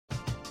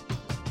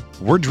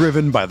We're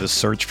driven by the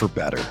search for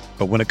better.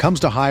 But when it comes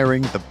to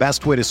hiring, the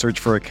best way to search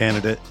for a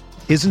candidate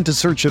isn't to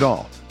search at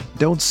all.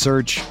 Don't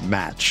search,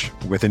 match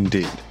with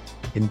Indeed.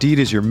 Indeed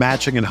is your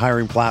matching and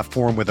hiring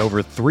platform with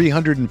over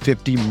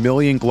 350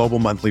 million global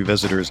monthly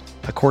visitors,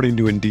 according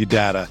to Indeed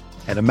data,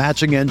 and a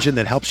matching engine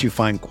that helps you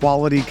find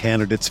quality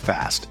candidates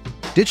fast.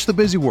 Ditch the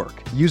busy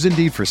work. Use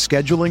Indeed for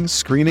scheduling,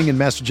 screening, and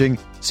messaging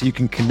so you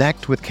can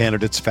connect with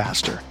candidates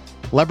faster.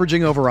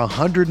 Leveraging over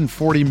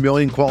 140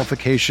 million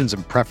qualifications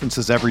and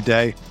preferences every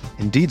day,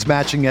 Indeed's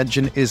matching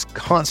engine is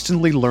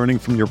constantly learning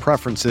from your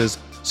preferences,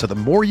 so the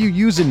more you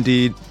use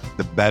Indeed,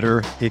 the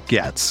better it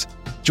gets.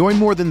 Join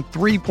more than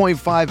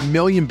 3.5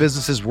 million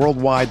businesses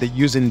worldwide that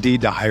use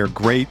Indeed to hire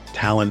great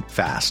talent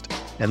fast.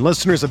 And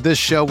listeners of this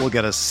show will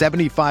get a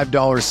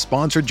 $75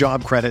 sponsored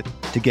job credit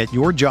to get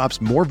your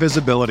jobs more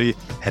visibility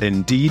at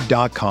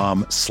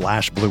Indeed.com/Blue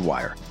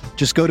Wire.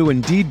 Just go to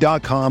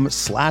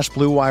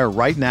Indeed.com/Blue Wire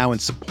right now and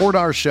support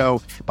our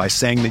show by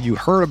saying that you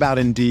heard about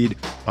Indeed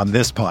on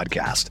this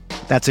podcast.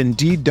 That's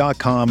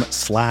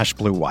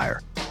Indeed.com/Blue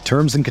Wire.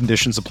 Terms and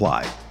conditions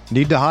apply.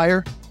 Need to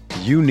hire?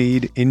 You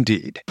need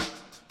Indeed.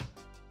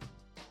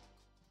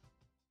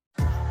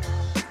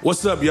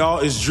 What's up, y'all?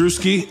 It's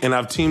Drewski, and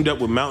I've teamed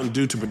up with Mountain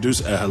Dew to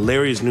produce a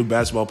hilarious new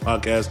basketball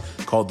podcast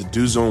called The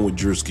Dew Zone with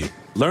Drewski.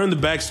 Learn the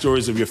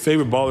backstories of your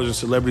favorite ballers and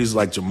celebrities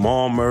like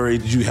Jamal Murray.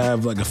 Did you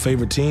have like a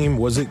favorite team?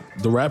 Was it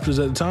the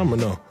Raptors at the time or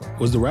no?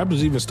 Was the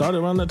Raptors even started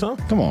around that time?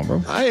 Come on,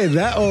 bro. I ain't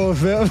that old,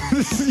 fam.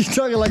 You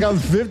talking like I'm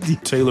 50.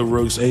 Taylor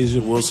Rooks, Asia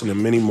Wilson,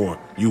 and many more.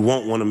 You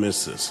won't want to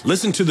miss this.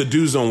 Listen to The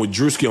Dew Zone with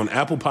Drewski on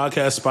Apple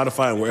Podcasts,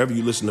 Spotify, and wherever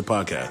you listen to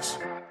podcasts.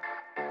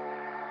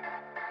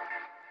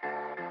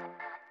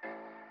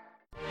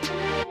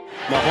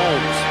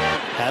 Mahomes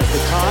has the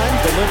time,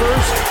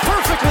 delivers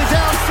perfectly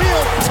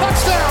downfield,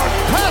 touchdown,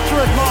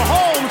 Patrick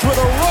Mahomes with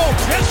a rope.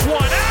 This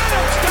one,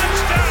 Adams,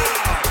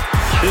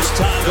 touchdown. This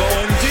time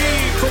going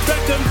deep for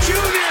Beckham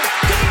Jr.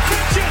 Did he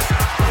catch it?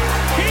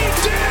 He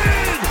did!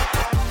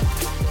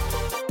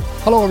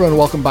 Hello everyone,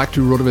 welcome back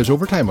to RotoViz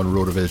Overtime on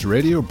RotoViz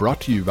Radio, brought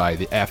to you by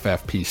the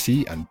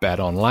FFPC and Bet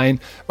Online.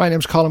 My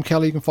name's Colin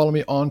Kelly. You can follow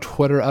me on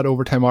Twitter at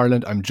Overtime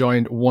Ireland. I'm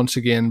joined once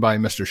again by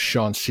Mr.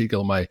 Sean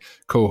Siegel, my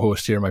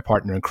co-host here, my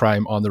partner in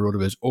crime on the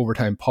RotoViz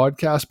Overtime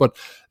podcast. But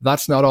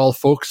that's not all,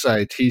 folks.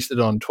 I teased it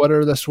on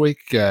Twitter this week.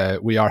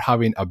 We are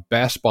having a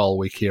best ball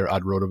week here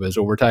at RotoViz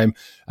Overtime.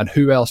 And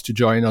who else to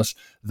join us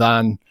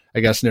than, I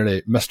guess,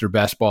 nearly Mr.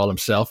 Best Ball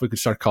himself. We could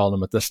start calling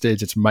him at this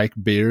stage. It's Mike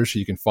Beers, who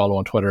you can follow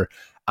on Twitter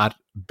at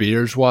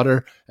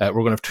Beerswater. We're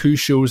going to have two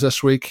shows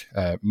this week.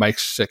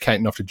 Mike's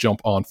kind enough to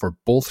jump on for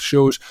both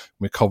shows.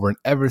 We're covering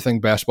everything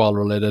best ball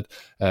related.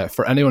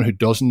 For anyone who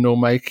doesn't know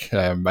Mike,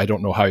 I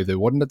don't know how they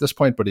wouldn't at this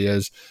point, but he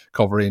is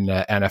covering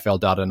NFL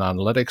data and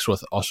analytics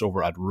with us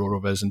over at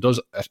RotoViz and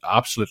does an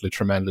absolutely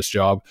tremendous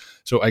job.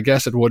 So I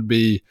guess it would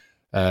be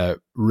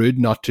rude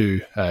not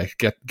to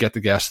get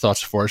the guest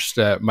thoughts first.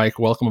 Mike,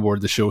 welcome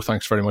aboard the show.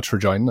 Thanks very much for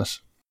joining us.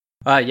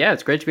 Yeah,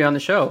 it's great to be on the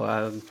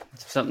show.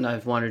 It's something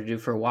I've wanted to do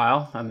for a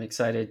while. I'm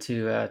excited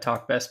to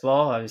talk best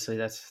ball. Obviously,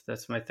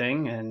 that's my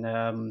thing, and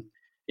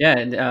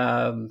and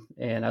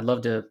I'd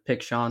love to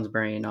pick Sean's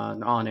brain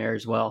on air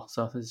as well.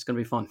 So this is going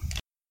to be fun.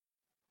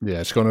 Yeah,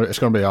 it's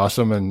gonna be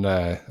awesome, and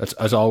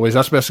as always,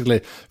 that's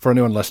basically, for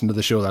anyone listening to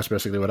the show, that's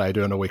basically what I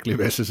do on a weekly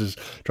basis, is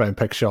try and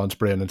pick Sean's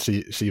brain and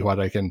see what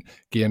I can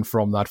gain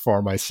from that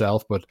for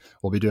myself. But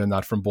we'll be doing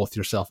that from both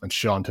yourself and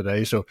Sean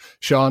today. So,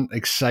 Sean,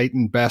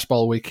 exciting best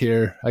ball week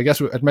here. I guess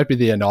it might be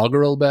the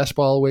inaugural best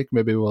ball week.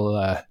 Maybe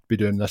we'll be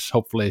doing this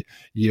hopefully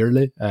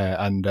yearly,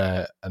 and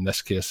in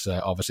this case,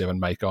 obviously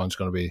having Mike on is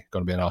going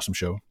to be an awesome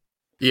show.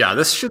 Yeah,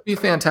 this should be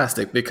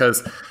fantastic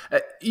because,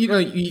 you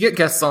get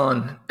guests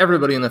on.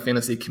 Everybody in the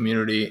fantasy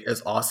community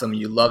is awesome.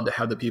 You love to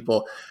have the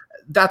people.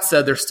 That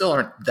said, there still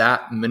aren't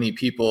that many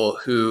people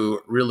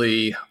who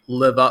really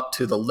live up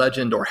to the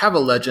legend or have a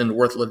legend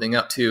worth living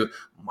up to.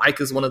 Mike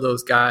is one of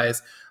those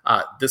guys.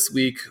 This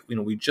week,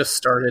 we just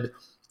started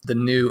the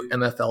new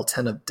MFL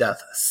 10 of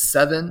Death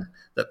 7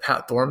 that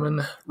Pat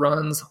Thorman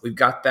runs. We've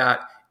got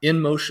that in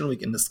motion. We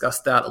can discuss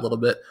that a little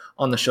bit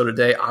on the show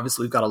today.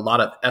 Obviously, we've got a lot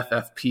of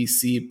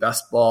FFPC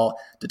best ball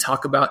to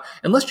talk about.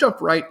 And let's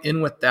jump right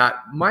in with that.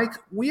 Mike,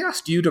 we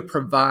asked you to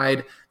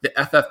provide the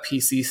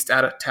FFPC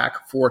stat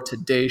attack for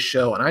today's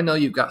show. And I know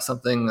you've got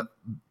something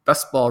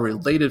best ball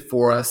related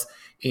for us,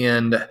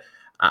 and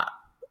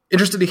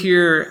interested to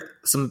hear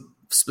some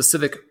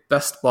specific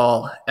best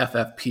ball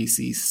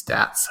FFPC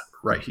stats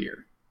right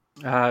here.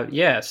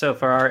 So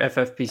for our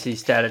FFPC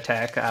stat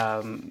attack,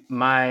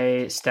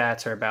 my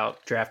stats are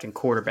about drafting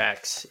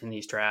quarterbacks in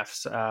these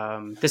drafts.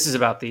 This is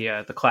about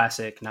the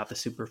classic, not the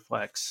super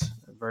flex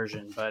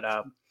version, but I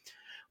was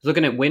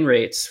looking at win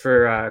rates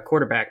for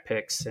quarterback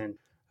picks, and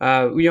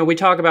we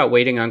talk about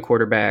waiting on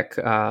quarterback,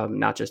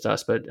 not just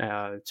us, but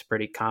it's a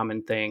pretty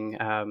common thing.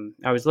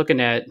 I was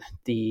looking at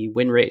the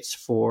win rates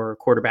for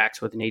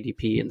quarterbacks with an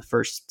ADP in the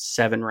first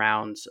 7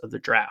 rounds of the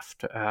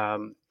draft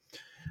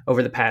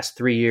over the past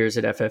 3 years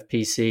at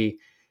FFPC.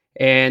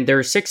 And there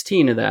are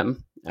 16 of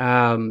them,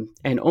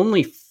 and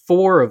only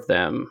 4 of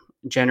them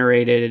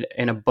generated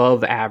an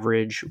above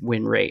average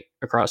win rate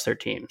across their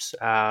teams.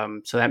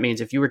 So that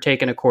means if you were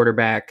taking a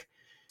quarterback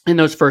in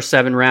those first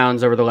 7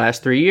 rounds over the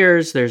last 3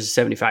 years, there's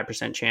a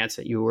 75% chance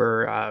that you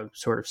were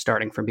sort of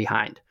starting from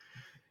behind.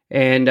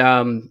 And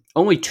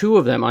only 2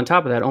 of them, on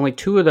top of that, only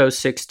 2 of those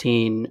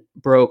 16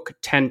 broke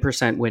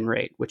 10% win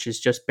rate, which is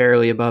just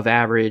barely above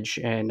average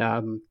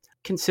and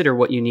consider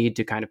what you need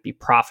to kind of be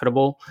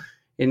profitable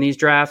in these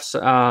drafts.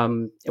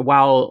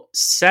 While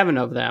 7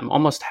 of them,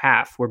 almost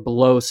half, were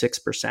below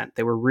 6%.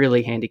 They were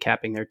really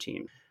handicapping their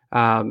team.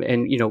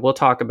 And, we'll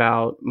talk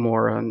about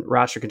more on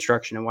roster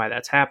construction and why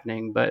that's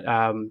happening, but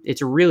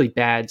it's a really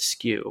bad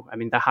skew. I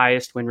mean, the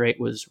highest win rate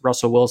was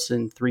Russell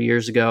Wilson 3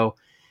 years ago.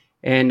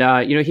 And,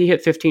 he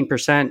hit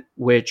 15%,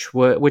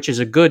 which is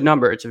a good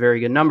number. It's a very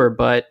good number,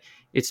 but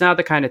it's not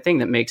the kind of thing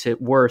that makes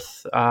it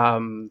worth,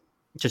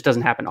 it just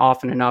doesn't happen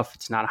often enough.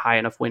 It's not a high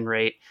enough win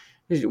rate.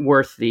 It's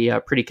worth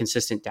the pretty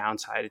consistent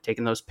downside of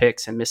taking those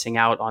picks and missing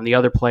out on the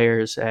other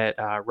players at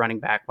running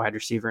back, wide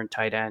receiver, and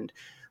tight end,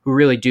 who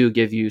really do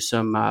give you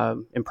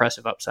some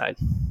impressive upside.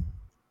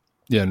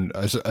 Yeah, and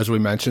as we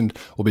mentioned,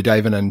 we'll be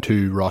diving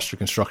into roster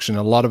construction.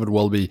 A lot of it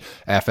will be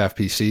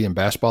FFPC and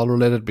best ball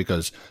related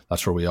because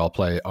that's where we all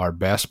play our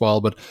best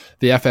ball. But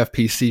the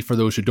FFPC, for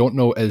those who don't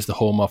know, is the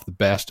home of the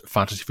best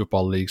fantasy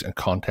football leagues and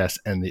contests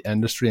in the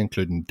industry,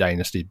 including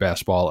Dynasty,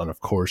 Best Ball, and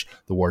of course,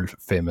 the world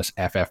famous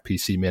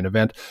FFPC main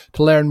event.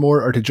 To learn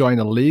more or to join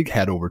a league,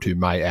 head over to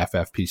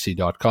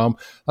myffpc.com.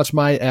 That's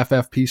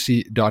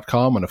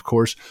myffpc.com. And of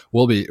course,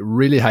 we'll be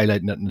really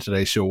highlighting it in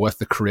today's show with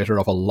the creator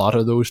of a lot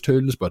of those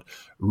tools, but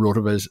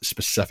RotoViz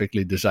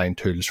specifically designed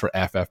tools for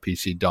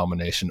FFPC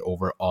domination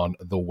over on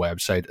the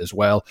website as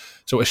well.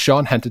 So as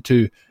Sean hinted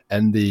to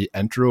in the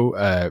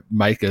intro,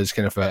 Mike is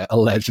kind of a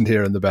legend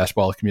here in the best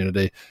ball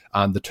community,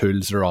 and the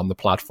tools are on the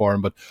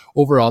platform. But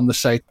over on the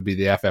site would be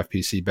the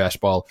FFPC Best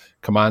Ball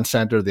Command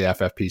Center, the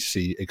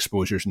FFPC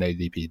Exposures and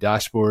ADP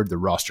Dashboard, the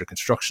Roster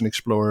Construction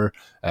Explorer.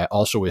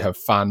 Also, we have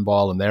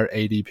Fanball and their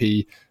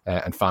ADP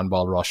and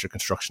Fanball Roster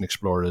Construction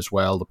Explorer as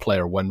well. The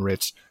player win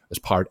rates as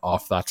part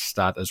of that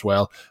stat as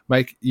well.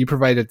 Mike, you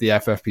provided the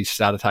FFP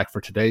stat attack for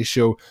today's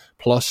show,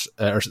 plus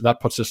that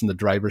puts us in the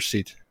driver's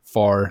seat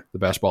for the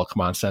Best Ball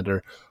Command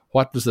Center.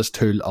 What does this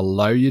tool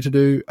allow you to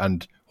do,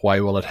 and why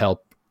will it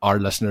help our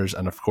listeners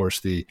and, of course,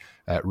 the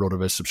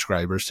RotoViz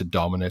subscribers to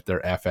dominate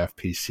their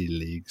FFPC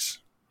leagues?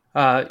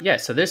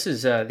 So this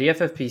is the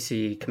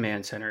FFPC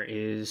Command Center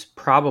is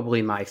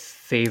probably my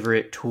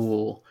favorite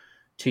tool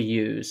to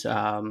use.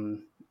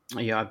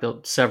 I've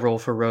built several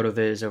for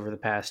RotoViz over the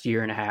past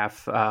year and a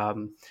half.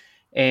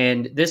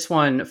 And this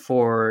one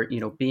for,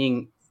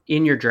 being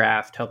in your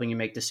draft, helping you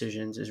make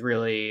decisions is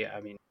really,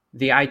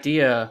 the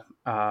idea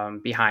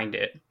behind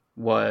it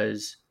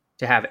was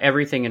to have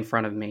everything in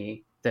front of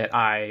me that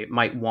I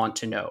might want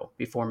to know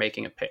before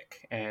making a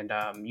pick. And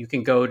you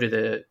can go to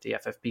the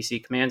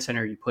FFPC Command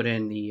Center, you put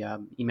in the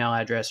email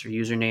address or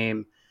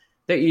username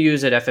that you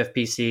use at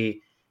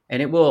FFPC,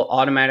 and it will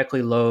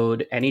automatically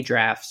load any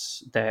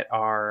drafts that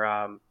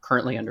are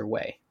currently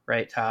underway,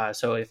 right?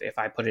 So if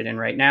I put it in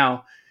right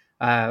now,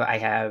 I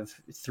have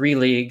 3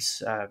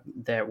 leagues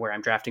where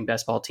I'm drafting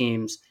best ball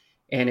teams,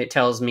 and it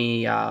tells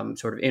me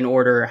sort of in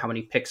order how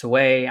many picks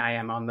away I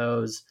am on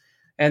those.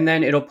 And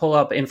then it'll pull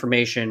up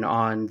information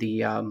on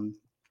the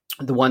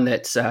one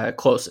that's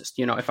closest.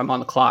 If I'm on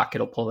the clock,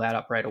 it'll pull that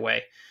up right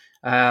away.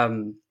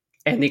 And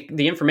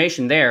the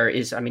information there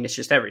is, it's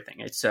just everything.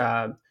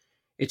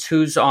 It's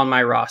who's on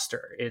my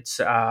roster. It's,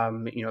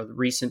 the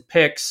recent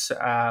picks,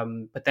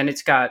 but then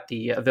it's got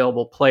the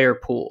available player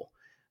pool,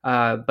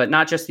 but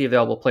not just the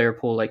available player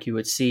pool like you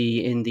would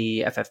see in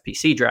the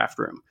FFPC draft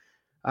room.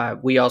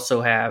 We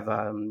also have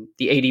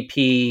the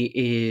ADP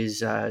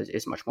is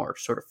much more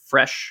sort of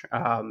fresh.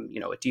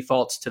 It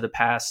defaults to the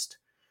past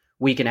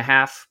week and a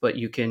half, but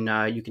you can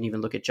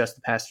even look at just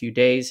the past few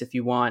days if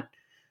you want.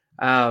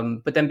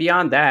 But then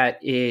beyond that,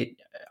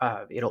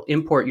 it'll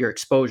import your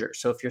exposure.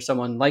 So if you're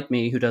someone like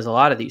me who does a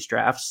lot of these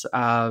drafts,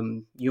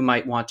 you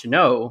might want to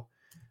know,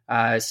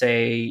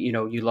 say,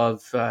 you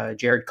love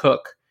Jared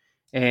Cook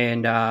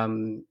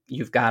and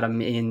you've got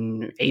him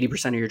in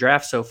 80% of your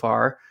drafts so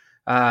far.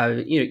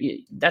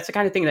 That's the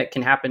kind of thing that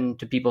can happen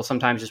to people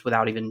sometimes just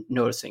without even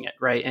noticing it,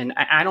 right? And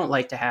I don't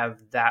like to have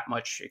that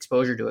much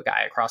exposure to a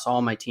guy across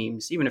all my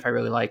teams, even if I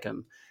really like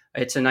him.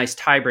 It's a nice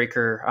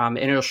tiebreaker, and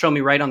it'll show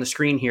me right on the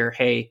screen here,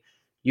 hey,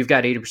 you've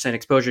got 80%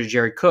 exposure to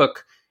Jared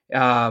Cook.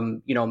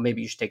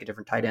 Maybe you should take a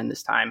different tight end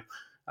this time.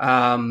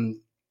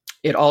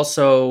 It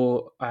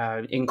also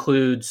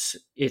includes,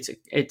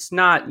 it's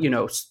not,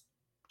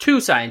 too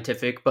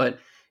scientific, but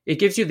it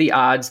gives you the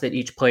odds that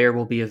each player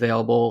will be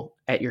available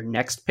at your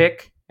next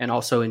pick and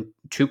also in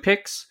 2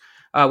 picks,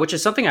 which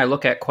is something I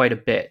look at quite a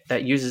bit.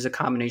 That uses a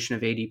combination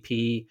of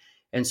ADP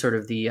and sort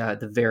of the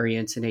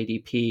variance in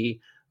ADP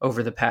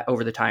over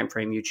the time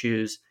frame you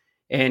choose.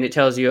 And it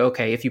tells you,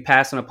 okay, if you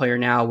pass on a player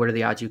now, what are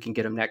the odds you can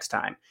get him next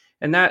time?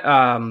 And that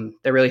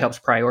really helps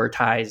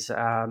prioritize.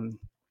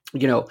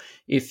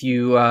 If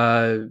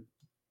you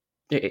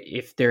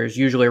if there's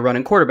usually a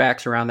running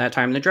quarterbacks around that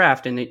time in the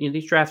draft, and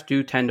these drafts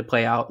do tend to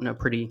play out in a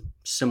pretty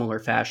similar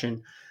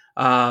fashion,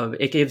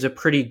 it gives a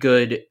pretty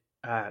good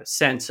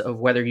sense of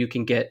whether you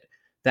can get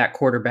that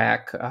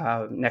quarterback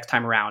next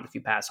time around if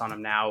you pass on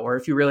him now, or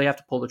if you really have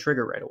to pull the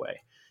trigger right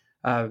away.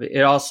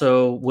 It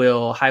also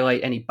will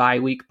highlight any bye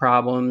week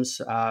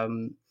problems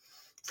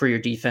for your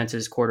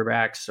defenses,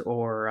 quarterbacks,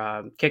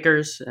 or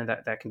kickers, and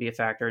that can be a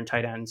factor in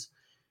tight ends.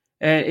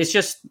 And it's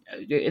just,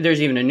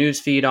 there's even a news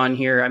feed on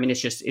here. I mean,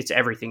 it's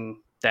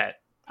everything that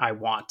I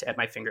want at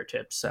my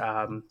fingertips.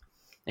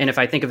 And if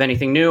I think of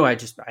anything new, I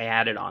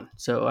add it on.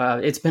 So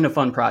it's been a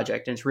fun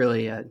project, and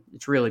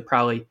it's really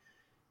probably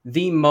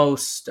the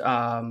most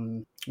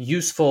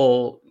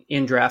useful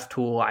in-draft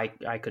tool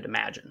I could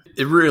imagine.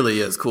 It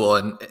really is cool.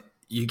 And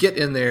you get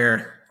in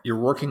there, you're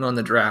working on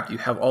the draft, you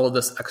have all of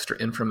this extra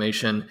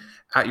information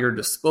at your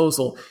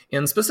disposal,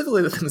 and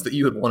specifically the things that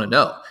you would want to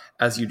know.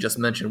 As you just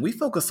mentioned, we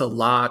focus a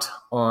lot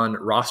on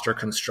roster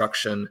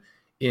construction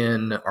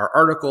in our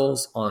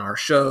articles, on our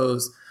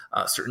shows,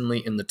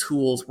 certainly in the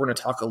tools. We're going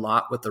to talk a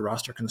lot with the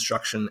Roster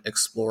Construction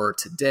Explorer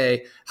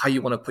today, how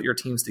you want to put your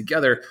teams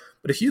together.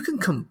 But if you can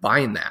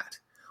combine that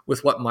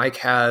with what Mike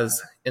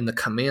has in the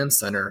command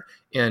center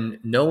and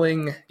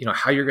knowing,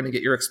 how you're going to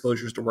get your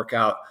exposures to work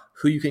out,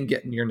 who you can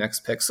get in your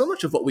next pick. So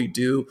much of what we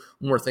do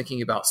when we're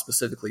thinking about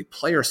specifically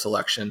player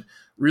selection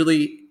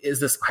really is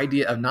this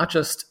idea of not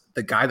just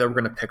the guy that we're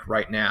going to pick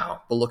right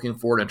now, but looking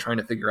forward and trying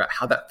to figure out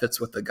how that fits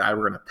with the guy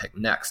we're going to pick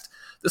next.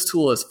 This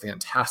tool is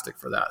fantastic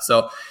for that.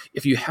 So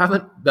if you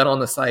haven't been on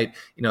the site,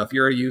 if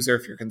you're a user,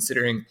 if you're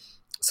considering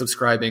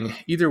subscribing,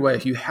 either way,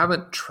 if you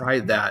haven't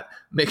tried that,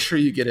 make sure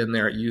you get in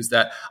there, use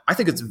that. I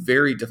think it's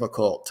very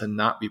difficult to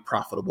not be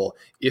profitable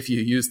if you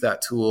use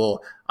that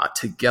tool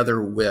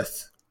together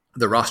with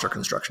the Roster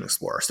Construction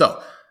Explorer.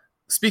 So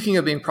speaking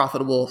of being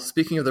profitable,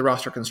 speaking of the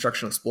Roster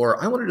Construction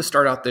Explorer, I wanted to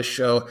start out this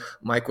show,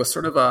 Mike, with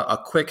sort of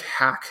a quick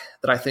hack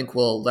that I think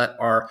will let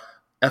our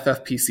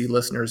FFPC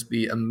listeners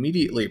be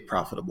immediately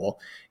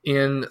profitable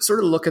and sort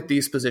of look at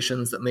these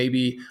positions that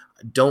maybe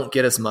don't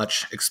get as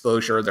much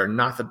exposure. They're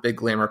not the big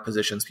glamour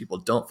positions. People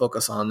don't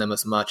focus on them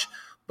as much,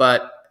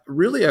 but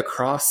really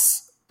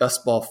across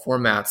best ball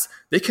formats,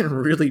 they can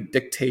really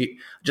dictate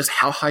just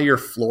how high your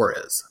floor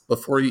is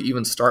before you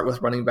even start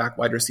with running back,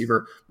 wide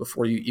receiver,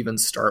 before you even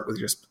start with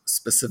your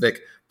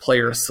specific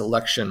player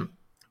selection.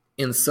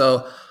 And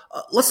so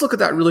let's look at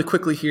that really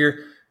quickly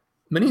here.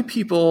 Many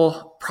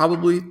people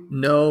probably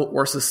know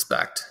or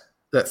suspect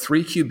that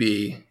 3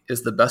 QB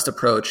is the best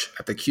approach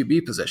at the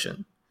QB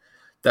position,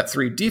 that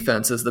 3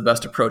 defense is the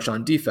best approach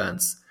on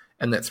defense,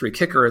 and that 3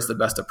 kicker is the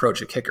best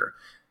approach at kicker.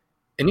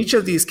 In each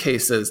of these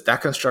cases,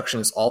 that construction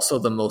is also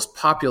the most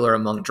popular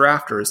among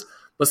drafters,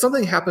 but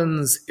something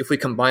happens if we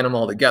combine them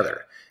all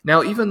together.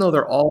 Now, even though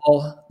they're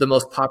all the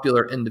most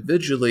popular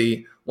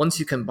individually, once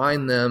you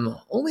combine them,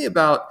 only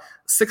about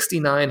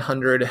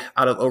 6,900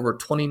 out of over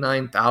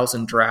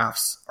 29,000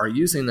 drafts are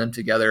using them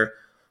together.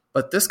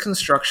 But this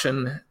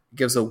construction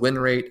gives a win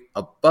rate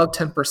above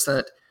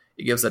 10%.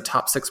 It gives a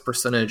top 6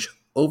 percentage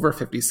over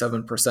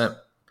 57%.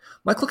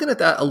 Mike, looking at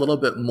that a little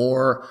bit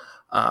more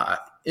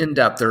in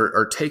depth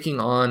or taking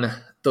on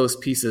those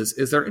pieces,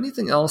 is there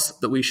anything else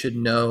that we should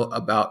know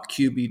about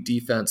QB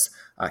defense,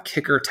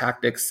 kicker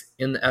tactics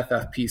in the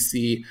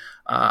FFPC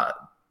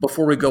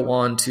before we go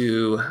on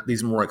to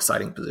these more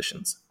exciting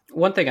positions?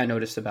 One thing I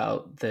noticed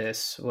about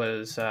this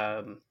was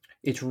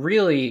it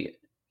really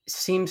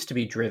seems to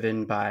be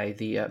driven by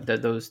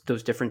those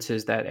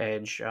differences, that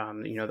edge,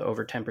 the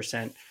over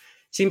 10%.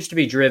 Seems to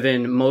be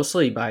driven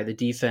mostly by the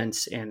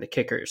defense and the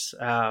kickers.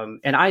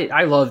 And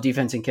I love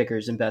defense and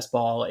kickers in best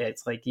ball.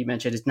 It's like you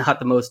mentioned, it's not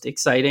the most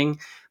exciting,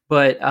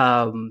 but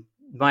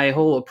my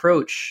whole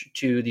approach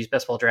to these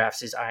best ball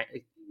drafts is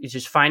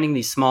just finding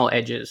these small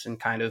edges and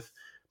kind of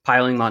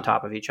piling them on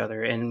top of each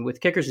other. And with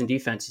kickers and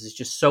defenses, it's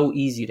just so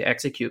easy to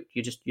execute.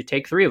 You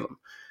take 3 of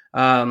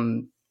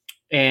them.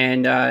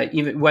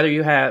 Even whether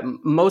you have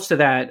most of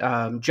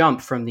that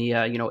jump from the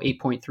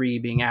 8.3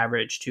 being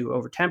average to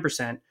over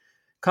 10%,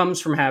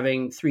 comes from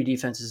having 3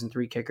 defenses and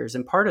 3 kickers.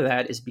 And part of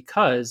that is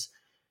because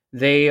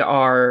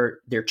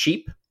they're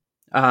cheap.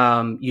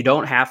 You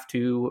don't have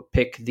to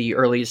pick the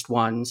earliest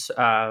ones,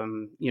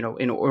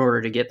 in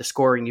order to get the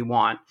scoring you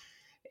want.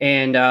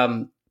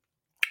 And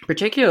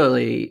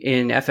particularly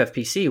in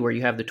FFPC, where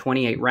you have the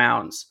 28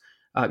 rounds,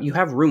 you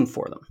have room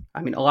for them.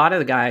 I mean, a lot of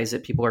the guys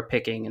that people are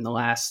picking in the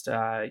last,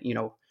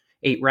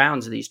 8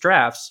 rounds of these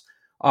drafts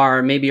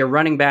are maybe a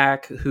running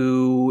back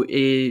who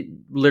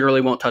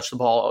literally won't touch the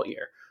ball all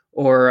year.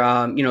 Or,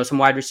 some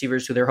wide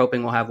receivers who they're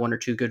hoping will have 1 or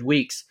 2 good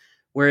weeks.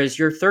 Whereas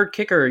your third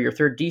kicker or your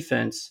third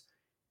defense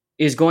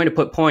is going to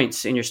put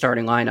points in your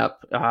starting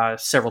lineup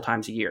several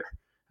times a year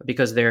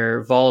because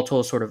they're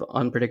volatile, sort of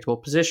unpredictable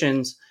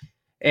positions.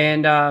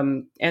 And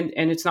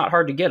it's not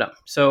hard to get them.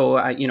 So,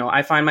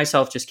 I find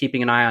myself just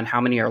keeping an eye on how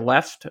many are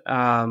left,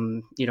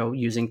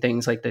 using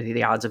things like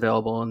the odds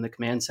available in the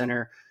command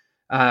center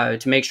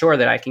to make sure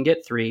that I can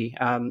get 3.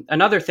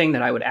 Another thing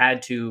that I would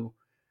add to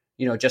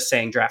just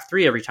saying draft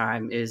 3 every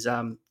time, is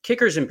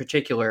kickers in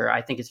particular.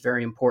 I think it's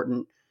very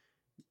important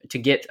to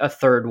get a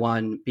third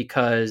one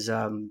because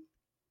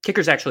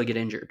kickers actually get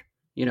injured,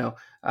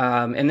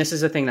 and this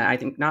is a thing that I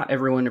think not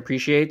everyone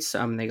appreciates.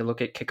 They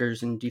look at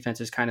kickers and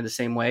defenses kind of the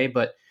same way,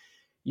 but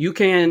you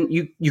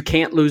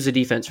can't lose a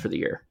defense for the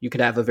year. You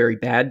could have a very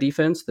bad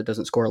defense that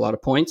doesn't score a lot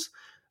of points,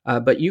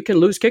 but you can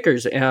lose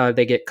kickers.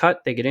 They get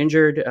cut, they get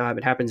injured.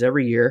 It happens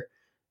every year.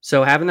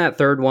 So having that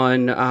third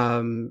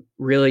one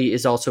really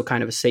is also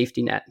kind of a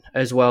safety net,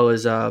 as well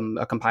as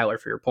a compiler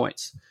for your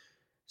points.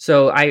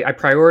 So I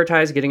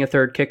prioritize getting a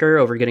third kicker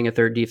over getting a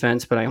third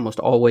defense, but I almost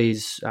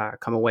always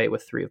come away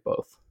with 3 of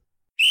both.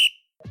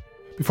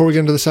 Before we get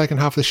into the second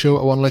half of the show,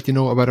 I want to let you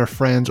know about our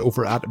friends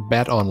over at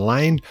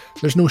BetOnline.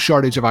 There's no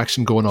shortage of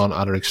action going on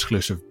at our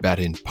exclusive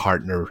betting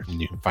partner, and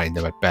you can find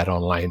them at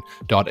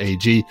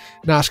betonline.ag.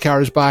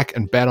 NASCAR is back,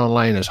 and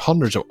BetOnline has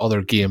hundreds of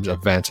other games,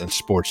 events, and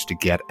sports to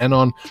get in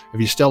on. If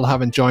you still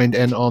haven't joined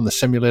in on the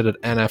simulated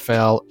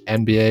NFL,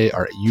 NBA,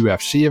 or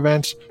UFC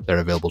events, they're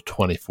available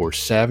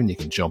 24/7. You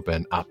can jump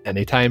in at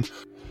any time.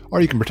 Or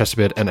you can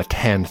participate in a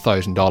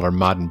 $10,000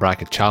 Madden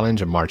Bracket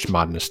Challenge, a March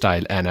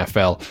Madness-style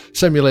NFL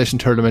simulation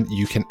tournament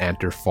you can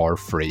enter for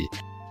free.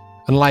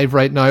 And live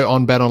right now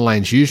on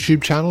BetOnline's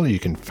YouTube channel, you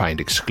can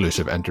find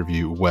exclusive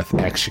interview with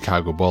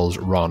ex-Chicago Bulls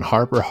Ron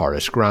Harper,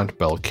 Horace Grant,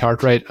 Bill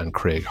Cartwright, and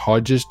Craig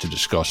Hodges to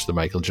discuss the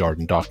Michael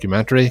Jordan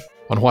documentary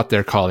on what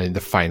they're calling the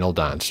final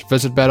dance.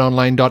 Visit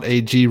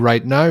betonline.ag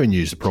right now and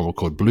use the promo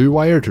code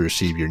BLUEWIRE to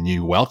receive your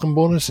new welcome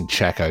bonus and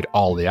check out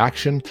all the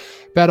action.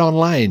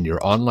 BetOnline, your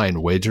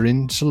online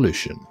wagering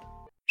solution.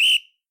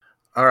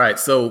 All right,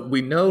 so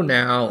we know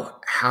now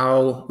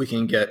how we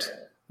can get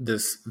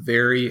this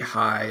very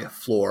high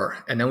floor,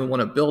 and then we want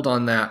to build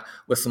on that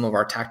with some of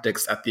our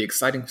tactics at the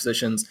exciting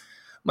positions.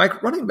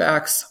 Mike, running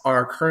backs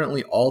are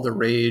currently all the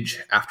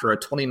rage after a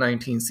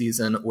 2019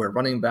 season where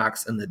running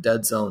backs in the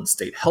dead zone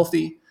stayed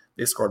healthy.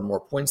 They scored more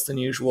points than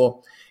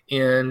usual.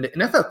 And in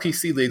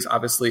FFPC leagues,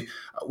 obviously,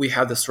 we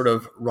have this sort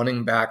of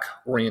running back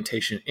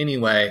orientation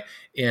anyway.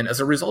 And as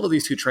a result of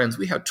these two trends,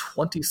 we have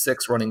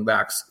 26 running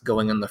backs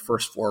going in the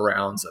first 4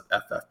 rounds of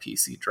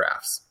FFPC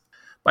drafts.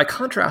 By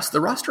contrast,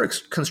 the roster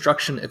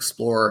construction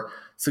explorer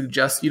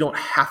suggests you don't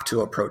have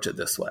to approach it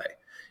this way,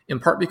 in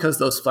part because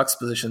those flex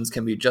positions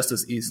can be just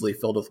as easily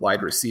filled with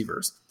wide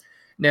receivers.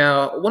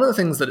 Now, one of the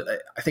things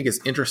that I think is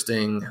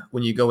interesting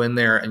when you go in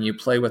there and you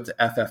play with the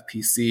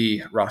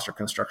FFPC roster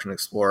construction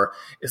explorer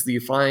is that you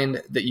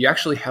find that you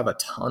actually have a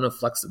ton of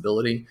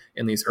flexibility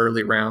in these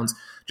early rounds.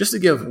 Just to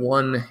give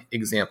one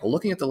example,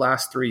 looking at the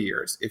last 3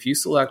 years, if you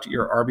select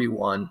your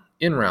RB1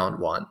 in round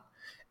 1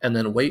 and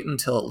then wait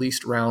until at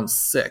least round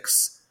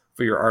 6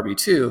 for your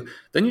RB2,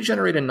 then you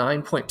generate a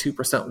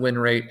 9.2% win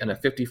rate and a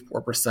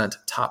 54%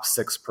 top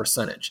 6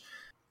 percentage.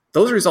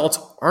 Those results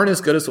aren't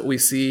as good as what we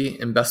see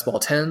in best ball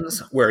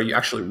 10s, where you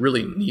actually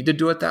really need to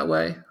do it that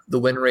way. The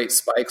win rate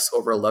spikes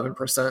over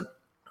 11%.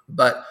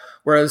 But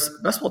whereas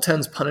best ball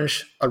 10s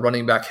punish a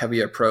running back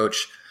heavy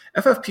approach,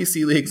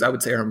 FFPC leagues, I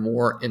would say, are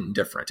more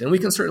indifferent. And we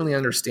can certainly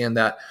understand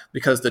that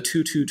because the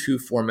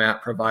 2-2-2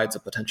 format provides a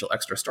potential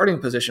extra starting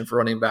position for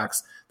running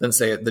backs than,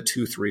 say, the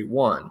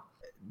 2-3-1.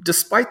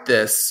 Despite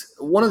this,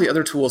 one of the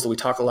other tools that we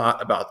talk a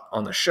lot about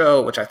on the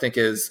show, which I think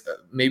is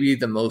maybe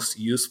the most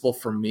useful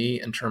for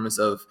me in terms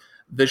of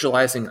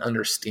visualizing,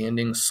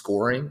 understanding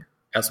scoring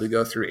as we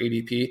go through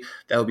ADP,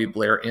 that would be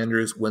Blair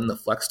Andrews' Win the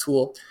Flex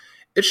tool.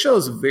 It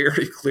shows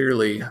very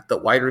clearly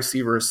that wide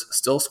receivers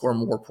still score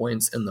more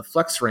points in the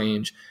flex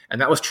range, and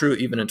that was true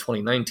even in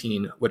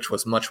 2019, which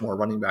was much more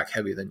running back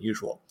heavy than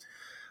usual.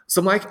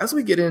 So, Mike, as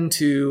we get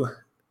into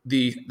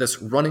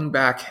this running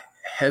back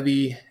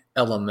heavy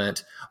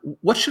element,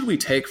 what should we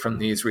take from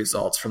these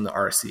results from the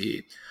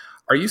RCE?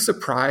 Are you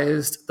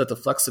surprised that the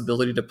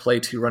flexibility to play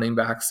 2 running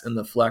backs in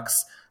the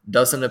flex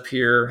doesn't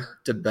appear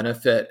to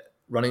benefit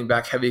running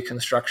back heavy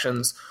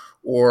constructions?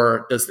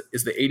 Or is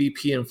the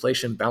ADP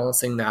inflation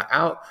balancing that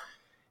out?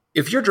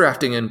 If you're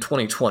drafting in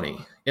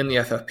 2020 in the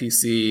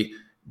FFPC,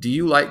 do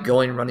you like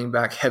going running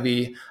back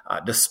heavy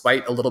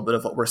despite a little bit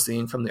of what we're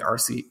seeing from the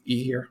RCE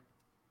here?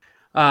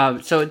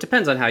 So it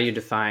depends on how you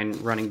define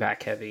running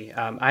back heavy.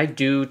 I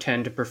do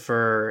tend to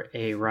prefer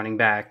a running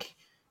back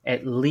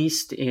at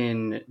least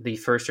in the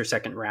first or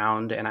second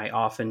round, and I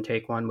often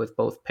take one with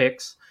both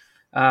picks.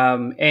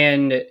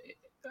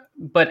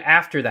 But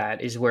after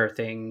that is where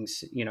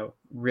things,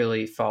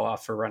 really fall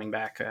off for running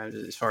back,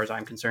 as far as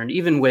I'm concerned.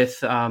 Even with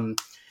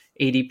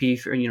ADP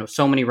for,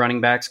 so many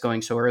running backs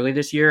going so early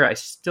this year, I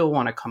still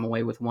want to come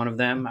away with one of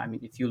them. I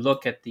mean, if you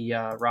look at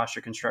the roster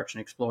construction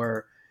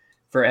explorer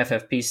for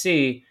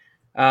FFPC,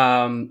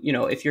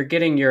 if you're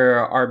getting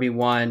your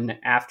RB1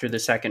 after the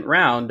second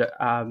round,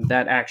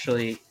 that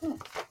actually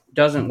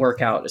doesn't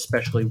work out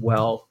especially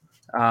well,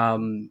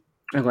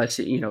 unless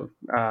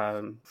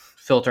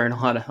filter in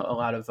a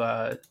lot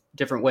of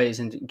different ways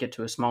and get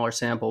to a smaller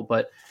sample.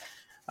 But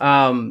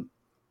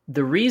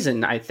the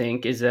reason, I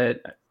think, is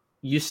that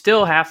you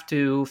still have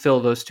to fill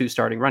those 2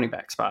 starting running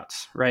back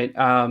spots, right?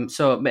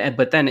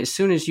 But then as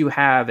soon as you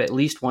have at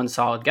least one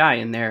solid guy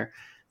in there,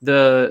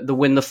 the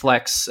win the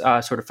flex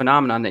sort of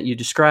phenomenon that you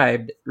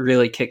described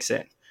really kicks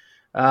in.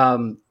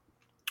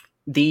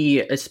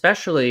 It's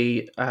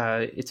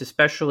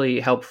especially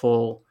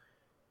helpful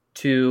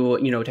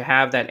to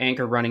have that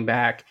anchor running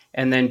back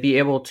and then be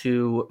able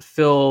to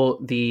fill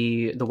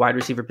the wide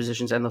receiver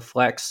positions and the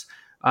flex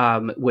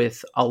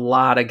with a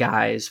lot of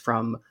guys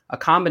from a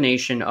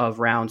combination of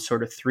rounds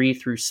sort of 3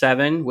 through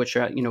 7, which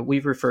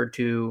we've referred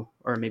to,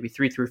 or maybe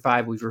 3 through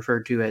 5 we've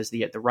referred to as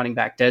the running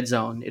back dead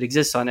zone. It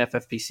exists on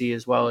FFPC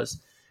as well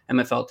as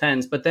MFL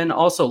 10s, but then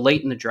also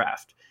late in the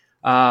draft.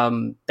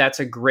 That's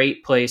a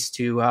great place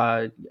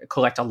to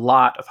collect a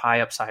lot of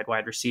high upside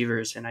wide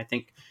receivers, and I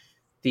think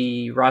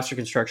the roster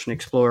construction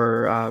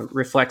explorer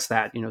reflects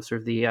that.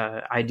 Sort of the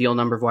ideal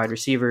number of wide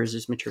receivers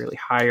is materially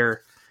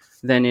higher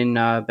than in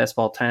best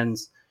ball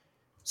 10s.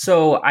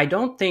 So I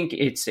don't think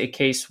it's a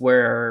case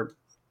where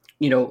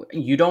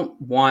you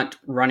don't want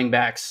running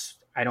backs,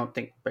 I don't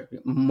think,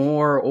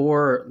 more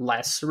or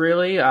less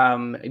really.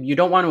 You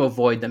don't want to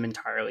avoid them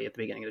entirely at the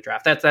beginning of the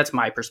draft. That's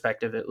my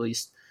perspective, at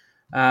least.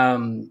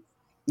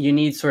 You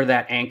need sort of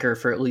that anchor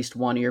for at least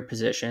one of your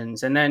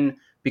positions, and then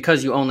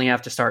because you only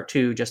have to start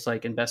 2, just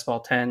like in best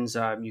ball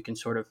 10s, you can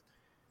sort of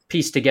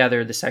piece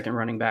together the second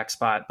running back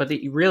spot. But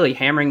really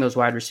hammering those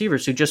wide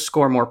receivers who just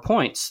score more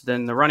points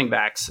than the running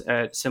backs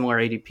at similar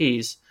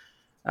ADPs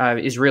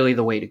is really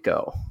the way to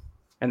go.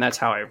 And that's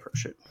how I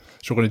approach it.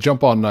 So we're going to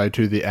jump on now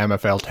to the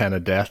MFL 10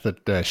 of death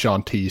that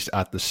Sean teased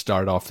at the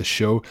start of the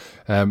show.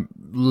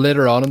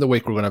 Later on in the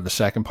week, we're going to have the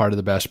second part of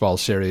the best ball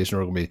series, and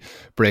we're going to be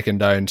breaking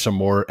down some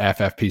more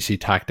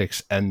FFPC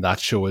tactics in that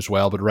show as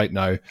well. But right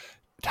now,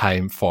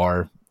 time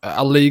for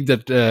a league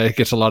that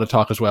gets a lot of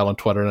talk as well on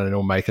Twitter, and I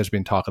know Mike has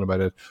been talking about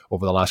it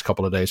over the last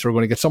couple of days. So we're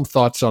going to get some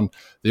thoughts on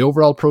the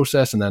overall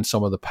process and then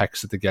some of the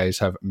picks that the guys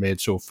have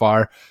made so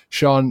far.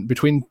 Sean,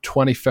 between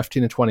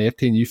 2015 and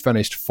 2018, you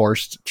finished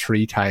first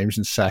 3 times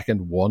and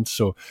second once.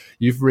 So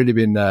you've really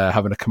been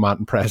having a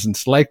commanding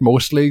presence, like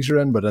most leagues you're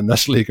in, but in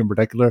this league in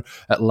particular.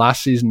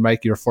 Last season,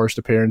 Mike, your first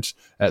appearance,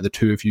 the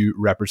two of you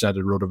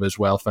represented RotoViz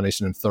well,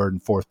 finishing in 3rd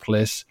and 4th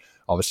place.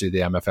 Obviously, the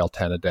MFL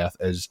 10 of death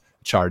is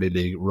charity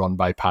league run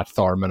by Pat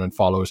Thorman and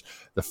follows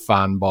the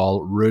fan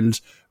ball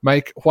rules.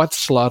 Mike, what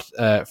slot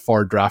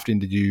for drafting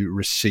did you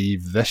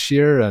receive this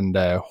year, and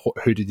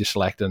who did you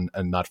select in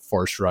that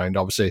first round?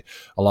 Obviously,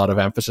 a lot of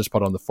emphasis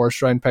put on the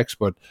first round picks,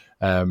 but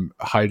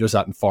how does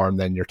that inform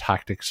then your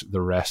tactics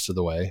the rest of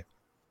the way?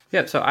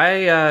 Yeah, so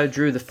I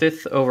drew the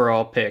 5th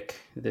overall pick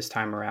this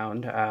time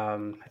around.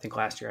 I think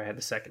last year I had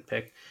the 2nd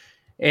pick.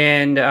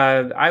 And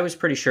I was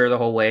pretty sure the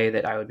whole way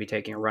that I would be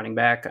taking a running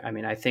back. I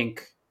mean, I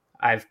think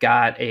I've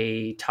got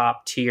a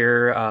top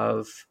tier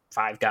of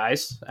 5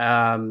 guys.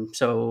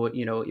 So,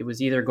 it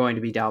was either going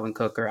to be Dalvin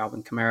Cook or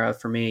Alvin Kamara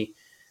for me.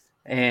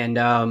 And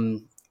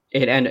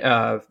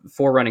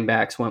 4 running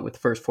backs went with the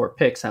first 4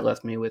 picks. That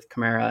left me with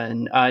Kamara.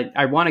 And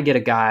I want to get a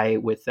guy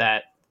with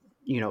that,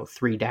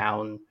 3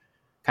 down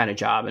kind of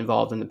job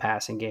involved in the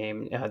passing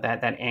game,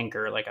 that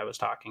anchor like I was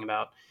talking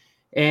about.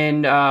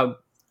 And,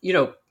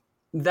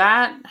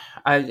 that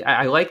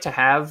I like to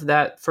have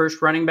that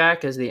first running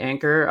back as the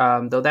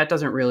anchor, though that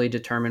doesn't really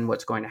determine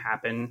what's going to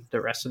happen the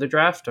rest of the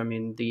draft. I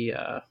mean,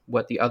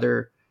 what the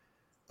other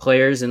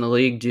players in the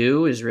league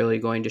do is really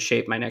going to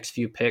shape my next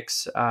few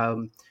picks.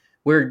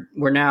 We're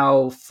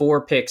now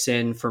 4 picks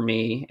in for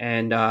me,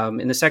 and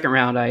in the second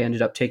round, I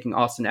ended up taking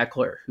Austin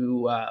Eckler,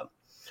 who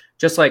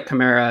just like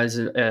Kamara is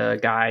a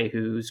guy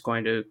who's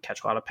going to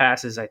catch a lot of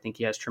passes. I think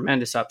he has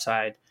tremendous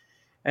upside.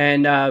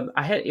 And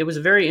it was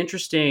a very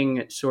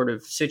interesting sort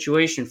of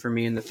situation for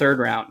me in the 3rd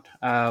round.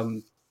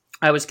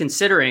 I was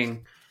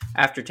considering,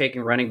 after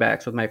taking running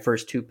backs with my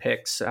first 2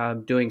 picks,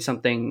 doing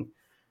something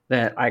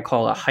that I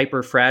call a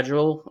hyper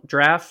fragile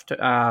draft.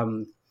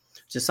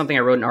 Just something I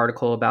wrote an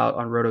article about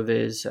on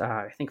RotoViz,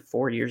 I think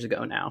 4 years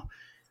ago now.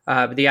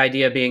 But the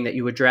idea being that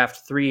you would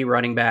draft 3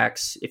 running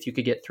backs if you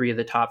could get 3 of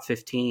the top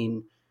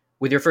 15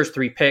 with your first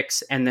 3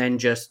 picks, and then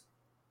just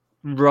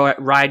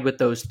ride with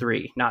those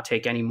 3, not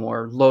take any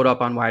more, load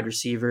up on wide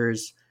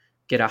receivers,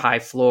 get a high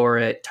floor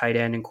at tight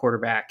end and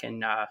quarterback,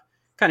 and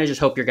kind of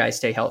just hope your guys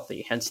stay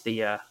healthy, hence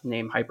the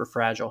name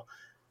Hyperfragile.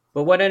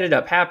 But what ended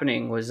up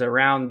happening was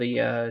around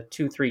the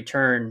 2-3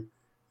 turn,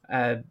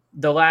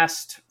 the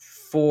last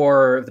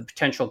 4 of the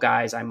potential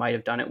guys I might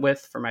have done it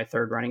with for my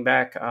 3rd running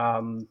back,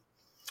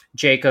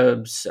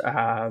 Jacobs,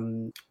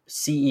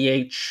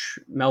 CEH,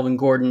 Melvin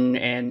Gordon,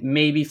 and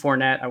maybe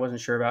Fournette. I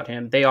wasn't sure about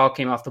him. They all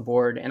came off the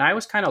board, and I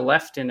was kind of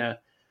left in a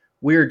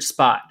weird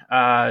spot.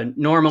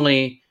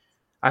 Normally,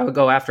 I would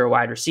go after a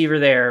wide receiver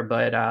there,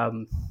 but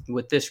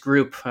with this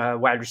group,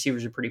 wide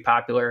receivers are pretty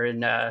popular,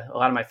 and a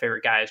lot of my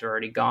favorite guys are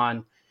already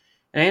gone.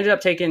 And I ended up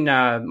taking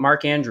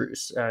Mark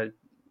Andrews,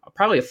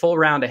 probably a full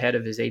round ahead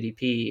of his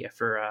ADP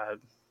for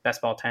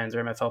best ball 10s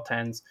or MFL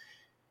 10s.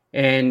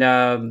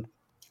 And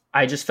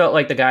I just felt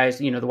like the guys,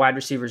 the wide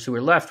receivers who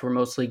were left were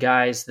mostly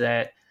guys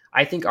that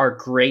I think are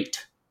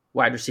great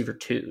wide receiver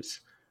 2s.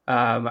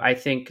 I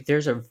think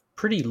there's a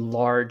pretty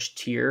large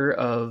tier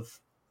of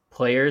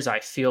players I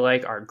feel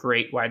like are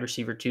great wide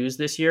receiver 2s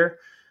this year.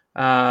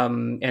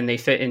 And they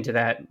fit into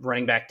that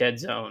running back dead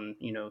zone,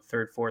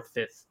 third, fourth,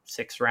 fifth,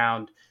 sixth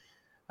round.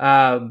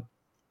 And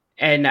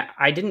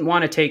I didn't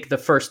want to take the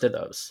first of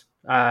those.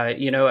 I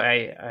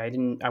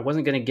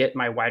wasn't going to get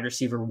my wide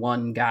receiver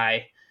one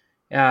guy.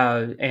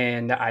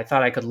 And I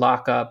thought I could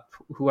lock up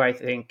who I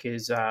think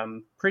is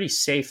pretty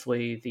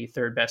safely the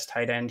third best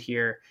tight end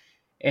here.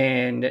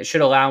 And it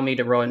should allow me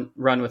to run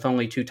with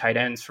only 2 tight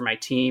ends for my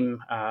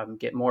team,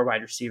 get more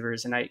wide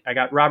receivers. And I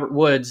got Robert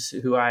Woods,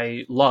 who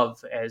I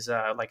love as,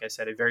 like I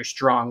said, a very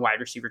strong wide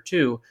receiver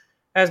 2,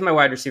 as my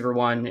wide receiver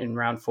 1 in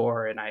round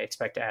 4. And I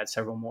expect to add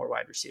several more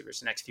wide receivers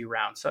the next few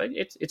rounds. So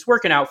it's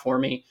working out for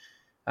me.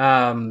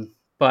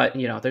 But,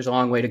 there's a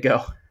long way to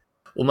go.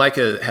 Well,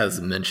 Micah has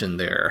mentioned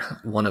there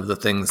one of the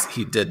things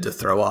he did to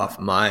throw off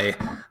my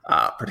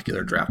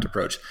particular draft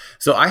approach.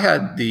 So I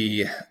had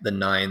the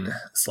 9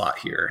 slot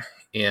here,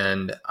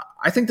 and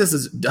I think this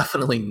is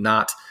definitely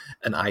not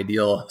an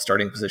ideal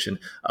starting position.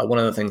 One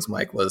of the things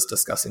Mike was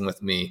discussing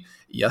with me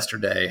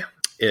yesterday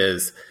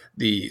is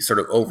the sort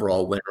of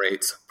overall win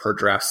rates per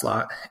draft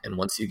slot. And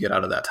once you get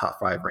out of that top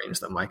 5 range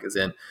that Mike is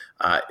in,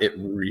 it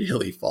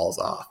really falls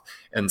off.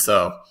 And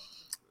so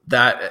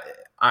that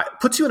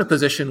puts you in a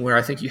position where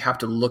I think you have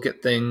to look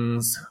at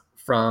things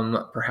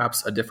from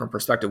perhaps a different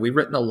perspective. We've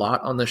written a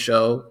lot on the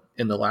show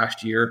in the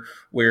last year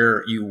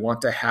where you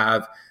want to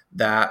have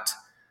that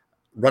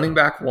running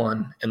back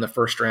 1 in the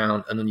first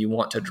round, and then you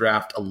want to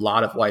draft a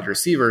lot of wide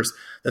receivers,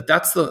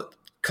 that's the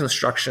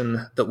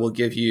construction that will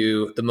give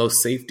you the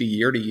most safety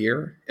year to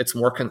year. It's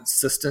more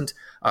consistent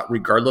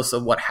regardless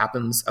of what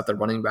happens at the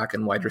running back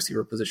and wide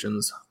receiver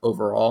positions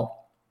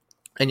overall.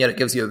 And yet it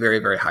gives you a very,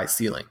 very high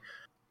ceiling.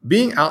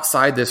 Being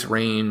outside this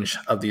range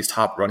of these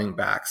top running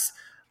backs,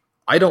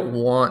 I don't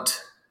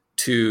want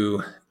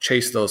to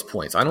chase those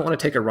points. I don't want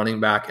to take a running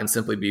back and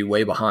simply be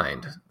way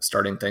behind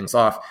starting things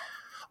off.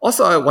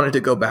 Also, I wanted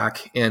to go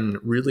back and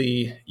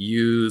really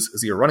use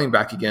zero running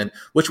back again,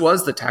 which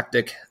was the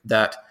tactic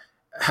that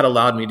had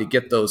allowed me to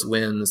get those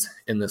wins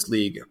in this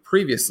league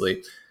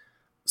previously.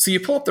 So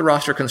you pull up the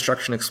Roster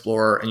Construction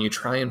Explorer and you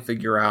try and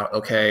figure out,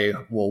 okay,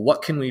 well,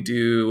 what can we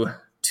do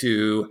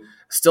to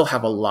still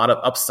have a lot of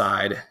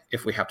upside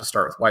if we have to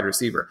start with wide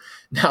receiver?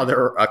 Now, there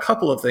are a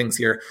couple of things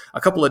here.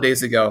 A couple of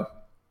days ago,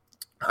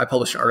 I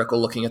published an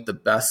article looking at the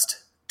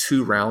best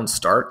 2-round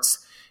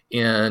starts.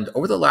 And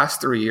over the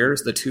last 3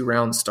 years, the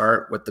 2-round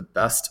start with the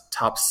best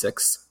top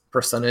 6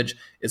 percentage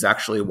is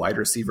actually wide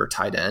receiver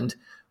tight end,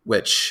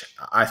 which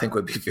I think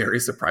would be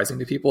very surprising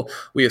to people.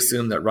 We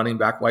assume that running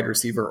back wide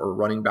receiver or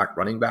running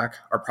back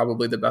are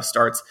probably the best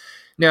starts.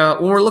 Now,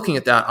 when we're looking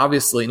at that,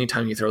 obviously,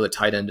 anytime you throw the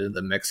tight end into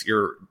the mix,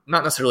 you're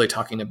not necessarily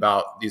talking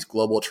about these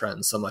global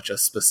trends so much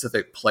as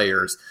specific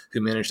players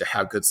who managed to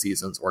have good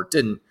seasons or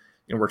didn't.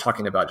 We're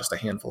talking about just a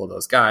handful of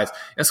those guys.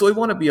 And so we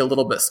want to be a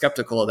little bit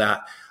skeptical of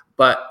that.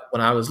 But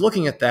when I was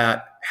looking at that,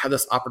 I had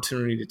this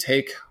opportunity to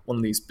take one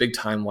of these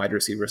big-time wide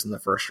receivers in the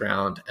first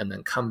round and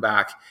then come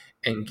back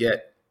and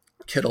get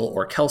Kittle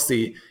or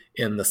Kelsey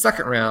in the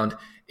second round.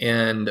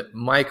 And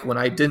Mike, when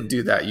I didn't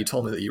do that, you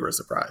told me that you were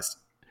surprised.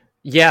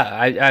 Yeah,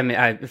 I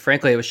mean,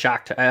 frankly, I was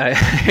shocked.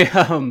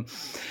 I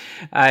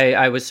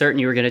was certain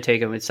you were going to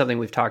take them. It's something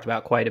we've talked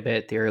about quite a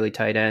bit, the early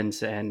tight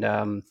ends, and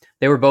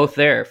they were both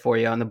there for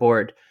you on the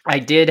board. I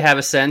did have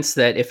a sense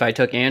that if I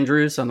took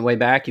Andrews on the way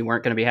back, you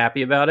weren't going to be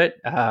happy about it.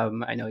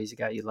 I know he's a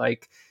guy you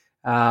like,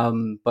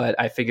 but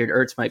I figured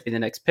Ertz might be the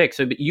next pick.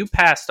 So but you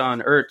passed on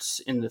Ertz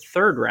in the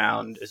 3rd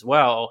round as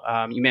well.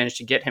 You managed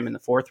to get him in the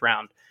 4th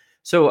round.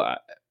 So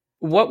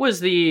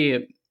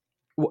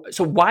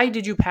so why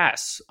did you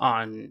pass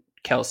on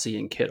Kelsey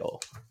and Kittle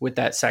with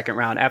that 2nd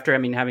round? After,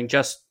 having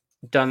just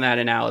done that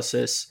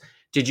analysis,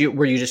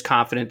 were you just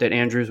confident that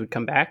Andrews would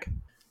come back?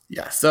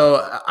 Yeah,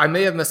 so I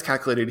may have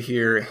miscalculated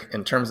here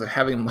in terms of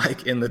having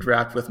Mike in the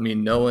draft with me,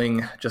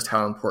 knowing just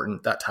how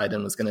important that tight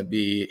end was going to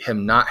be,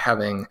 him not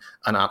having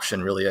an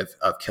option really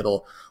of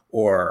Kittle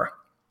or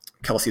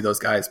Kelsey, those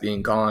guys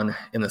being gone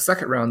in the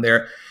 2nd round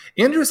there.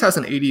 Andrews has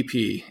an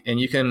ADP, and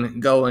you can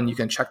go and you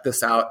can check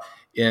this out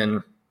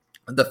in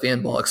the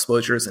Fanball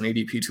Exposures and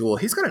ADP tool.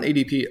 He's got an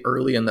ADP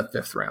early in the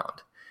 5th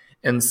round.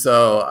 And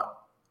so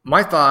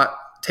my thought,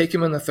 take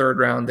him in the 3rd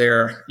round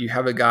there. You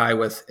have a guy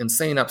with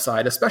insane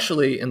upside,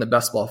 especially in the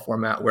best ball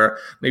format where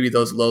maybe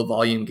those low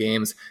volume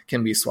games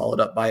can be swallowed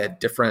up by a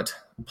different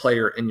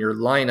player in your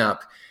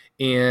lineup.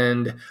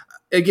 And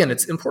again,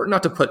 it's important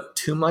not to put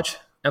too much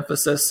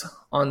emphasis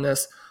on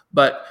this,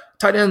 but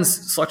tight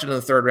ends selected in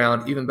the 3rd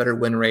round, even better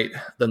win rate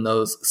than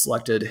those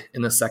selected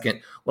in the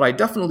 2nd. What I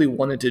definitely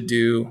wanted to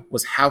do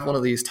was have one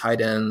of these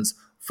tight ends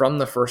from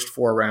the first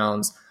 4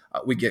 rounds.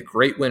 We get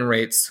great win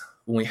rates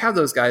when we have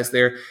those guys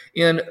there.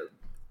 And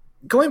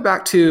going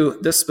back to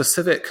this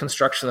specific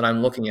construction that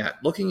I'm looking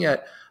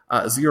at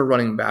zero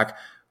running back,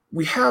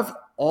 we have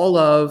all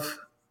of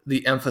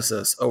the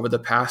emphasis over the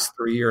past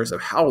 3 years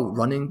of how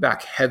running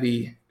back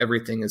heavy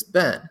everything has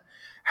been.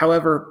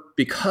 However,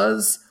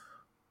 because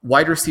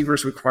wide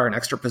receivers require an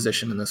extra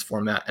position in this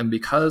format. And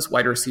because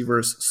wide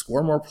receivers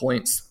score more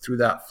points through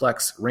that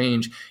flex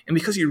range, and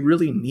because you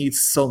really need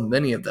so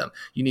many of them,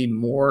 you need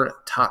more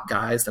top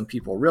guys than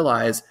people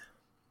realize,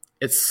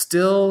 it's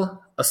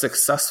still a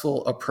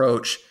successful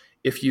approach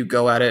if you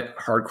go at it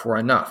hardcore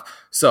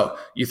enough. So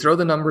you throw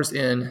the numbers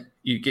in,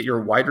 you get your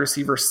wide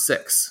receiver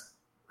 6,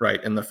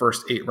 right, in the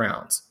first 8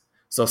 rounds.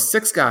 So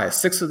 6 guys,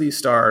 6 of these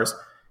stars,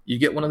 you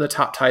get one of the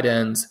top tight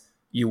ends,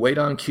 you wait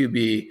on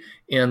QB,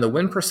 and the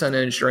win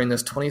percentage during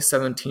this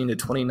 2017 to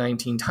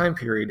 2019 time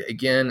period,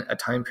 again, a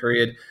time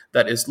period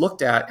that is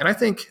looked at, and I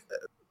think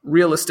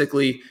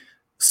realistically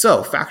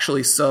so,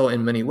 factually so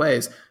in many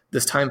ways,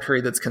 this time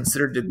period that's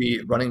considered to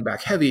be running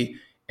back heavy,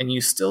 and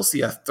you still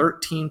see a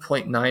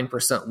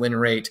 13.9% win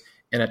rate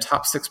and a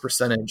top 6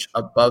 percentage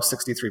above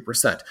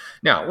 63%.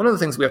 Now, one of the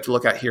things we have to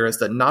look at here is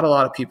that not a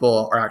lot of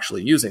people are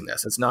actually using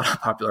this. It's not a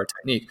popular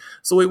technique.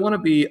 So we want to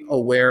be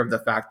aware of the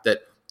fact that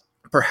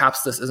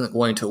perhaps this isn't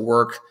going to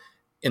work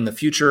in the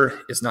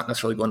future. It's not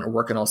necessarily going to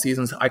work in all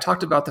seasons. I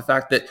talked about the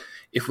fact that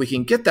if we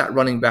can get that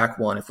running back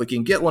one, if we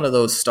can get one of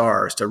those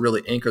stars to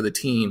really anchor the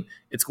team,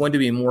 it's going to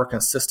be more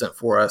consistent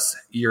for us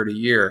year to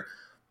year.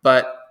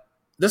 But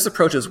this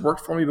approach has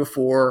worked for me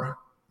before.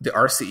 The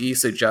RCE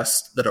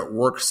suggests that it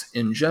works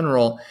in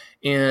general.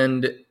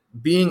 And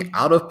being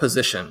out of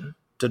position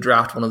to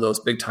draft one of those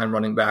big-time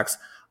running backs,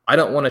 I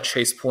don't want to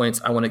chase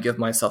points. I want to give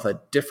myself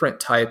a different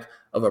type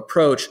of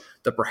approach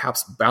that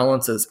perhaps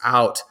balances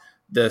out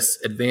this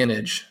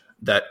advantage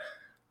that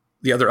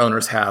the other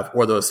owners have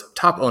or those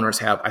top owners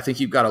have. I think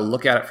you've got to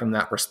look at it from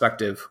that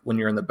perspective when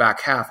you're in the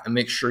back half and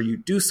make sure you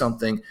do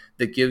something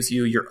that gives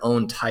you your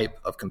own type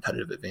of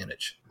competitive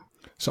advantage.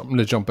 Something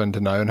to jump into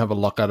now and have a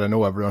look at. I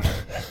know everyone,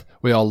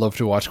 we all love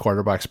to watch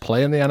quarterbacks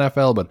play in the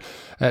NFL,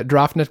 but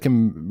drafting it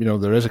can,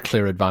 there is a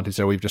clear advantage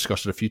there. We've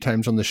discussed it a few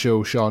times on the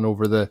show, Sean,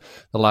 over the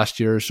last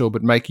year or so.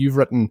 But Mike, you've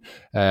written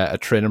a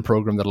training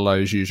program that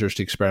allows users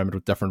to experiment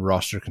with different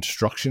roster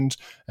constructions.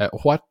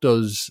 What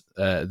does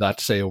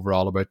that say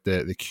overall about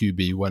the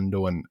QB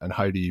window, and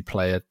how do you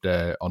play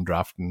it on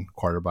drafting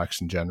quarterbacks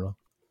in general?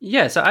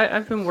 Yes,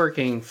 I've been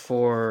working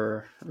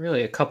for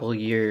really a couple of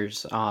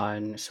years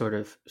on sort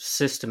of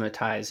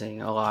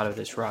systematizing a lot of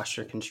this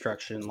roster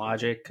construction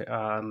logic.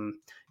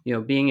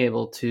 Being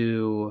able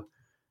to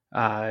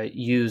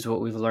use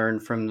what we've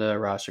learned from the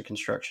Roster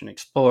Construction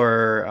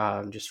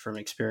Explorer, just from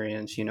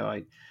experience,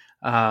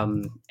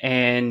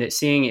 and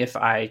seeing if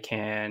I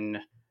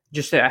can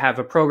just have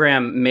a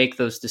program make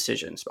those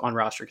decisions on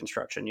roster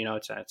construction.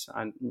 It's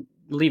I'm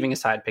leaving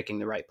aside picking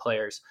the right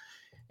players.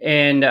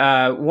 And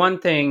one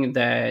thing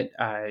that,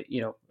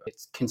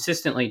 it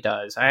consistently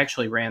does, I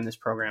actually ran this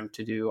program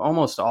to do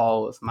almost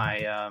all of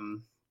my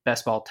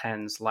best ball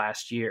 10s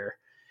last year.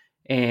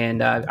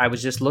 And I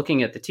was just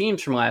looking at the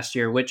teams from last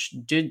year, which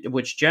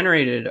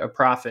generated a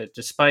profit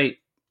despite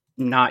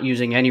not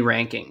using any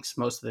rankings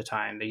most of the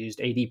time. They used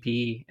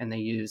ADP and they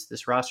used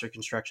this roster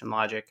construction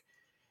logic.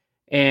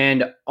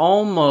 And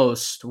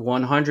almost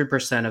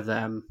 100% of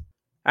them,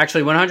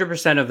 actually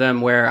 100% of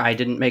them where I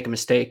didn't make a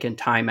mistake in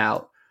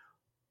timeout,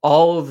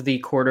 all of the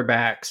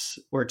quarterbacks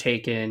were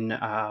taken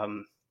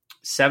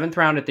 7th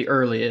round at the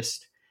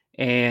earliest,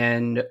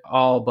 and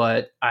all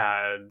but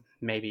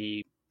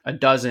maybe a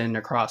dozen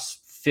across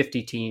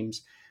 50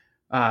 teams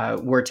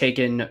were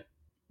taken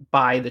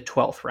by the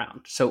 12th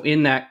round. So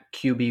in that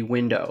QB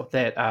window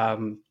that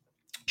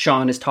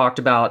Sean has talked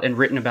about and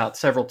written about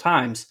several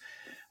times,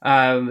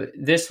 I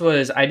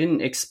didn't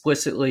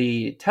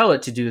explicitly tell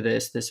it to do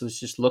this. This was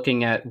just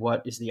looking at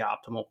what is the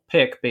optimal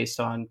pick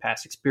based on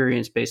past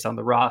experience, based on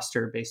the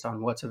roster, based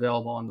on what's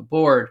available on the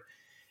board.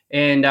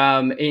 And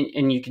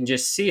you can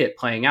just see it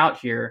playing out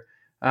here.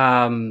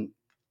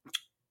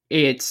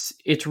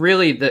 It's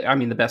really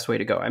the best way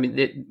to go.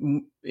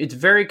 It's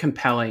very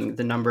compelling,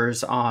 the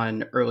numbers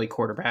on early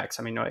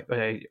quarterbacks.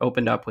 I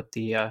opened up with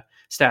the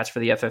stats for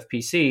the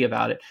FFPC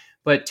about it.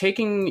 But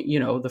taking,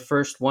 the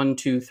first 1,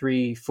 2,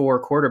 3,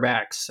 4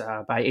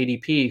 quarterbacks by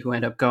ADP who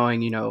end up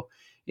going,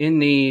 in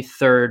the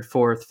 3rd,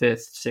 4th,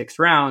 5th, 6th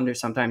round, or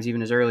sometimes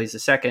even as early as the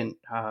 2nd,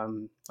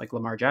 like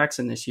Lamar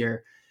Jackson this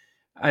year,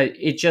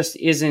 it just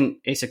isn't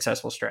a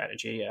successful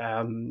strategy.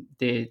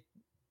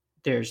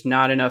 There's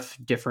not enough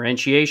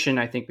differentiation,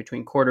 I think,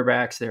 between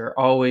quarterbacks. There are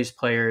always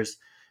players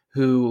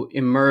who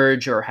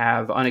emerge or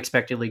have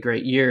unexpectedly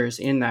great years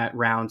in that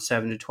round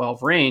 7 to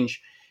 12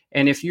 range.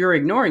 And if you're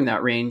ignoring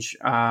that range,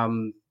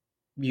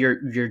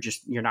 you're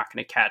not going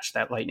to catch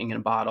that lightning in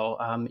a bottle.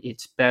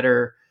 It's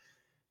better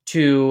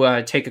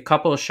to take a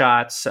couple of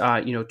shots,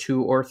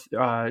 2 or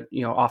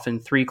often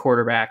 3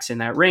 quarterbacks in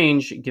that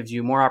range. It gives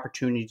you more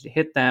opportunity to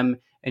hit them,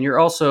 and you're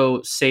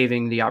also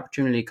saving the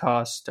opportunity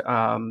cost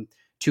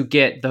to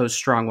get those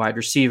strong wide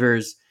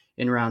receivers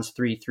in rounds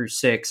 3 through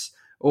 6,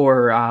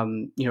 or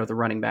the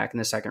running back in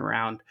the 2nd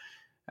round.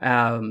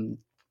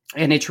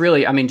 And it's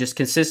really, just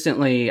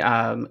consistently,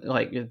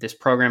 like this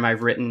program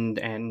I've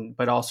written,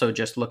 but also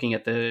just looking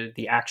at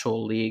the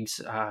actual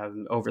leagues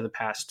over the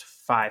past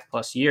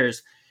 5+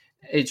 years,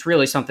 it's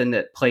really something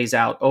that plays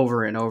out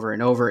over and over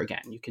and over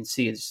again. You can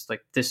see it's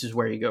like, this is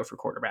where you go for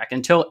quarterback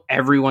until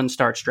everyone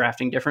starts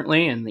drafting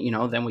differently. And,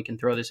 then we can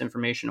throw this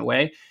information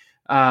away.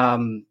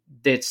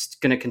 It's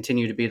going to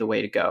continue to be the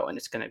way to go. And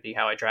it's going to be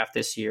how I draft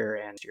this year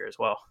and next year as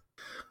well.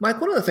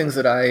 Mike, one of the things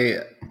that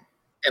I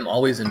am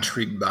always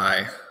intrigued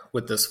by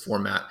with this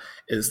format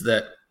is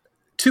that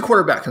 2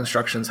 quarterback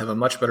constructions have a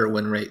much better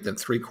win rate than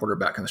 3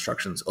 quarterback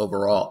constructions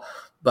overall.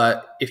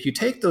 But if you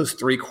take those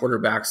 3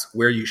 quarterbacks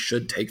where you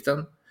should take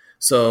them,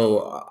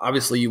 so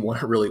obviously you want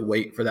to really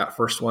wait for that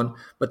first one,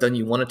 but then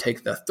you want to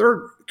take the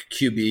third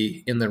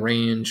QB in the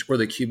range where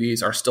the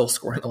QBs are still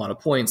scoring a lot of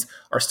points,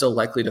 are still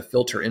likely to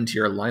filter into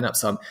your lineup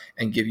some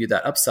and give you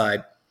that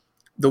upside.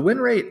 The win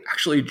rate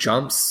actually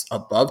jumps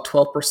above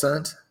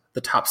 12%.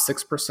 The top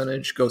 6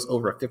 percentage goes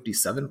over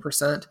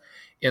 57%.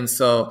 And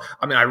so,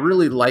 I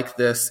really like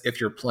this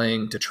if you're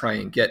playing to try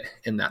and get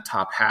in that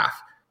top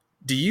half.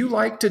 Do you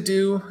like to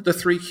do the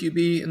 3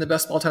 QB in the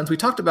best ball 10s? We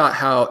talked about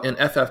how in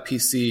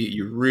FFPC,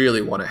 you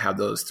really want to have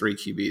those 3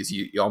 QBs.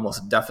 You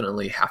almost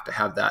definitely have to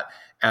have that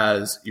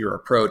as your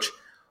approach.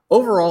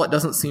 Overall, it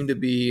doesn't seem to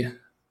be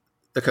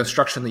the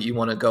construction that you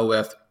want to go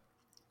with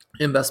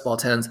in best ball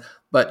 10s,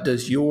 but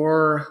does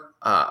your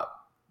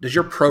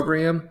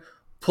program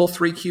pull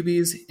 3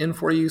 QBs in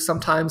for you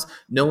sometimes,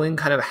 knowing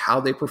kind of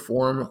how they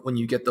perform when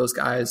you get those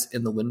guys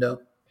in the window?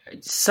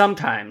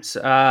 Sometimes,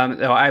 though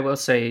I will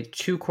say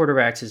 2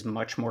 quarterbacks is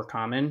much more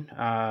common.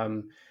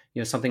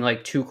 Something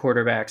like 2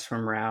 quarterbacks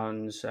from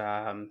rounds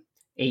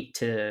 8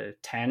 to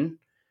 10.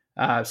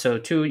 So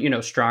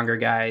 2, stronger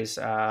guys,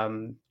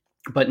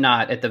 but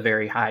not at the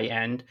very high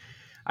end.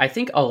 I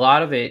think a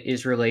lot of it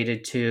is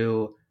related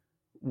to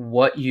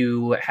what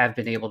you have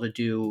been able to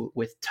do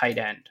with tight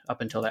end up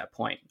until that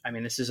point.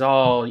 This is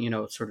all,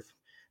 there's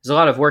a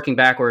lot of working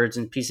backwards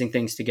and piecing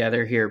things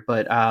together here,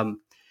 but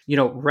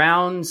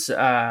rounds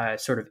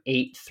sort of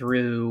 8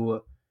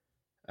 through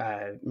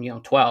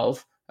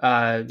 12,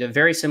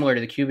 very similar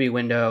to the QB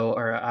window,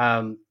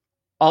 or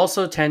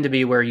also tend to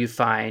be where you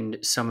find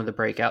some of the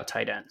breakout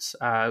tight ends.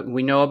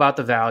 We know about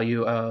the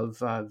value of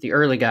the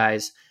early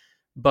guys,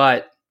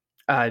 but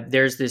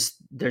there's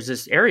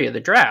this area of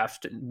the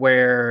draft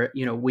where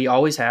we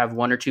always have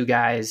 1 or 2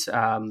 guys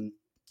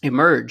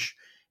emerge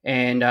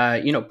and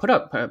put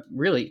up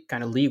really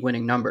kind of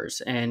league-winning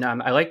numbers. And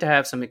I like to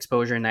have some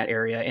exposure in that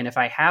area. And if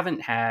I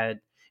haven't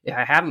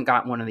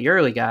got one of the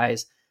early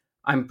guys,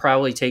 I'm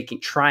probably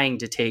trying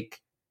to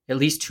take at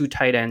least 2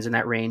 tight ends in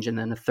that range, and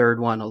then the third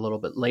one a little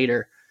bit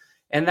later.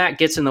 And that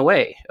gets in the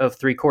way of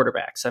 3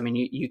 quarterbacks.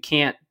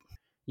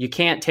 You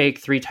can't take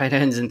 3 tight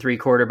ends and 3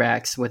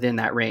 quarterbacks within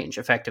that range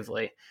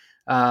effectively.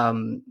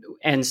 And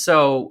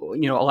so,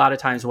 a lot of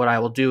times what I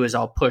will do is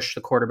I'll push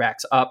the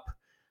quarterbacks up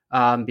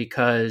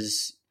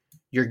because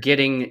you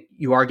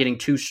are getting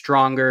 2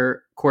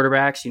 stronger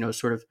quarterbacks,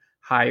 sort of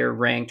higher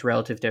ranked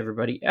relative to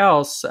everybody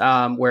else.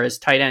 Whereas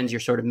tight ends, you're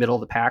sort of middle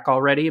of the pack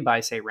already by,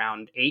 say,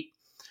 round 8.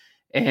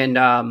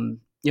 And,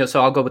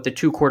 so I'll go with the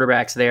 2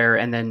 quarterbacks there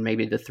and then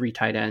maybe the 3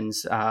 tight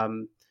ends a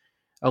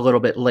little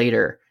bit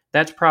later.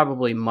 That's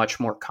probably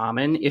much more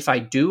common. If I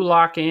do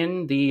lock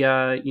in the,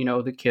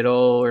 the Kittle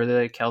or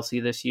the Kelsey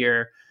this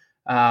year,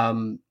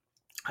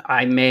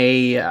 I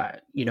may,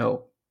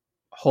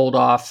 hold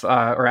off,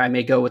 or I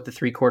may go with the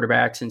 3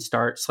 quarterbacks and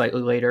start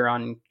slightly later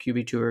on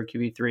QB2 or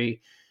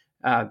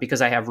QB3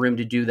 because I have room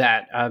to do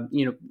that.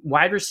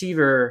 Wide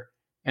receiver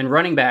and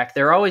running back,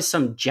 there are always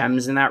some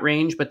gems in that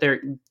range, but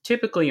there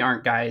typically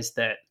aren't guys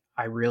that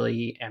I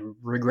really am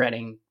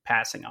regretting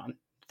passing on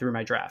through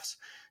my drafts.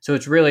 So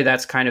it's really,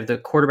 that's kind of the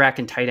quarterback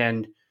and tight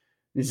end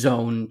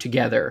zone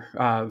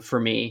together for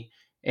me.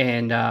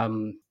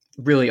 And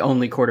really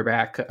only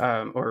quarterback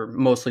or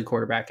mostly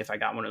quarterback if I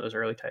got one of those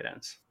early tight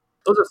ends.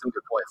 Those are some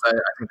good points. I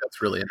think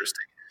that's really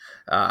interesting.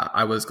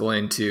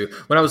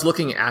 When I was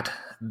looking at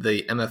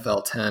the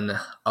MFL 10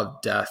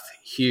 of death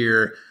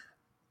here,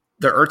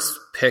 the Ertz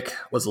pick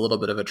was a little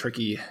bit of a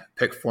tricky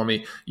pick for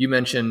me. You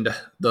mentioned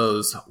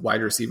those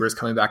wide receivers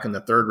coming back in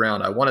the 3rd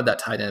round. I wanted that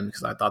tight end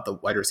because I thought the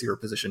wide receiver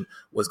position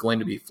was going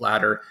to be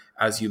flatter.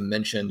 As you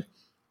mentioned,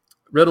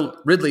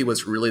 Ridley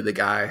was really the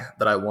guy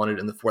that I wanted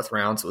in the 4th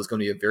round. So it was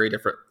going to be a very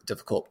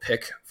difficult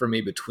pick for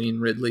me between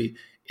Ridley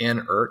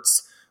and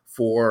Ertz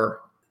for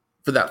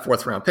that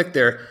 4th round pick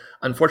there.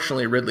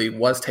 Unfortunately, Ridley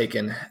was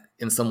taken.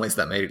 In some ways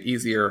that made it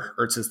easier.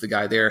 Ertz is the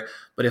guy there.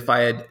 But if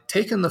I had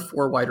taken the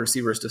 4 wide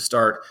receivers to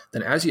start,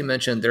 then as you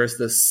mentioned, there's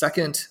this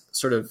second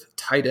sort of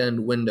tight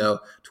end window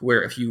to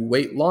where if you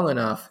wait long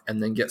enough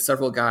and then get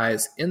several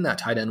guys in that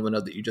tight end window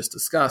that you just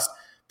discussed,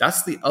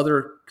 that's the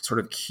other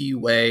sort of key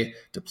way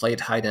to play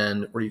tight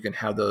end where you can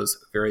have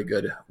those very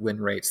good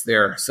win rates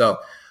there. So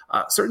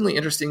certainly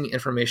interesting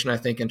information, I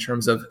think, in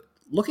terms of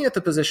looking at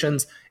the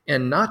positions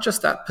and not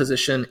just that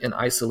position in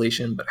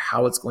isolation, but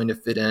how it's going to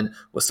fit in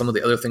with some of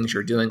the other things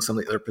you're doing, some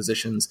of the other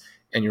positions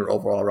in your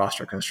overall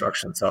roster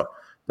construction. So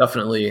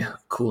definitely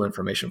cool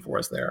information for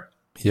us there.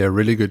 Yeah,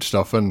 really good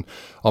stuff. And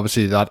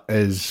obviously that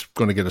is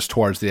going to get us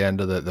towards the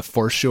end of the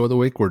first show of the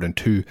week. We're doing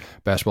 2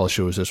 best ball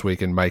shows this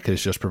week, and Mike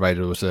has just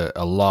provided us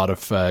a lot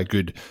of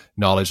good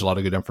knowledge, a lot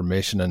of good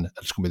information, and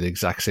it's going to be the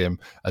exact same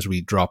as we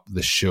drop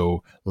the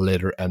show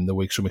later in the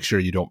week. So make sure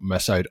you don't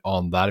miss out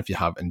on that if you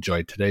have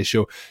enjoyed today's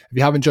show. If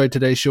you have enjoyed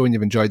today's show and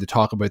you've enjoyed the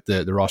talk about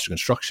the roster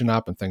construction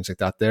app and things like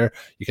that there,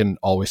 you can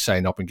always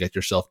sign up and get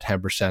yourself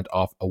 10%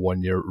 off a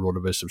 1-year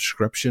RotoViz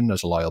subscription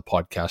as a loyal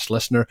podcast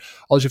listener.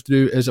 All you have to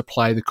do is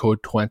apply the code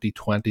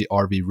 2020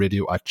 RV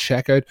Radio at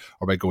checkout,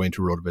 or by going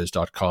to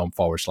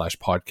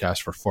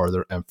rotoviz.com/podcast for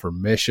further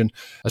information.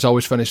 As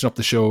always, finishing up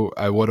the show,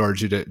 I would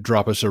urge you to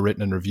drop us a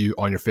written review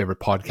on your favorite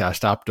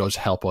podcast app. It does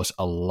help us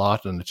a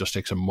lot, and it just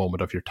takes a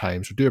moment of your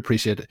time. So do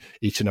appreciate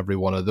each and every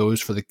one of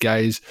those. For the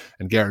guys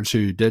and girls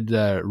who did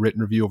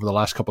written review over the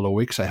last couple of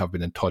weeks, I have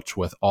been in touch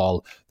with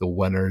all the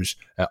winners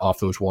of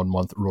those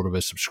 1-month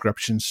RotoViz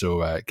subscriptions.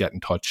 So get in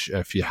touch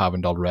if you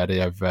haven't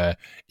already. I've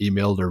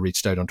emailed or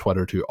reached out on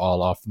Twitter to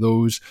all of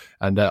those.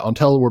 And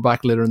until we're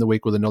back later in the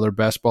week with another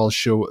best ball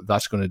show,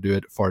 that's going to do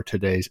it for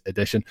today's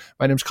edition.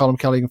 My name's Colm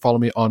Kelly. You can follow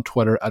me on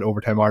Twitter at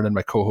Overtime Ireland.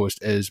 My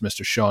co-host is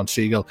Mr. Shawn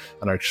Siegele,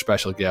 and our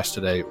special guest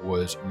today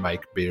was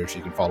Mike Beers.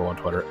 You can follow on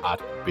Twitter at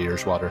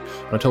Beerswater.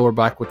 And until we're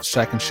back with the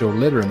second show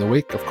later in the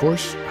week, of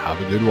course, have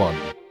a good one.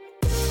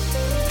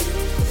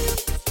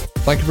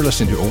 Thank you for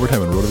listening to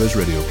Overtime on RotoViz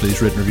Radio.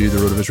 Please rate and review the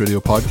RotoViz Radio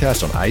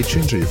podcast on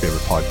iTunes or your favorite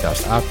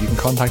podcast app. You can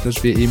contact us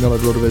via email at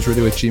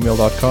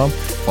rotovizradio@gmail.com.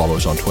 Follow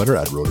us on Twitter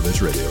at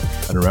RotoViz Radio.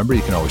 And remember,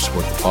 you can always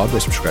support the pod by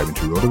subscribing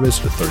to RotoViz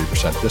at a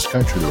 30%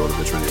 discount through the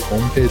RotoViz Radio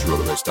homepage,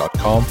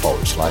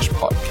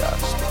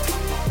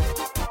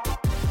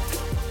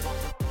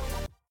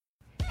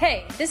 rotoviz.com/podcast.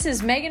 Hey, this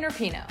is Megan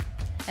Rapinoe.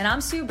 And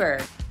I'm Sue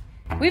Bird.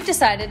 We've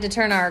decided to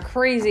turn our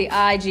crazy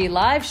IG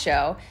live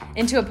show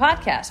into a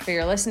podcast for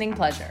your listening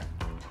pleasure.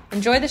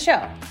 Enjoy the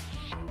show.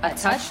 A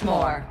Touch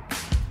More.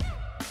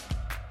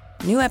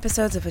 New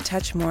episodes of A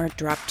Touch More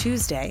drop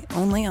Tuesday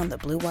only on the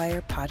Blue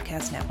Wire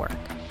Podcast Network.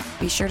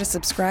 Be sure to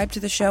subscribe to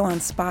the show on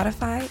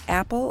Spotify,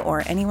 Apple,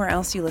 or anywhere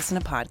else you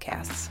listen to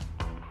podcasts.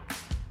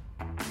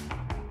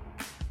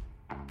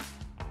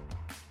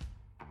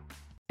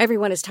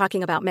 Everyone is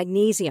talking about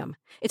magnesium.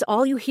 It's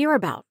all you hear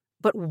about.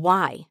 But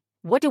why?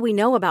 What do we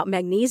know about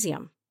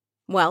magnesium?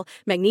 Well,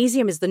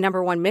 magnesium is the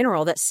 #1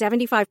 mineral that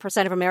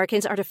 75% of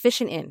Americans are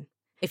deficient in.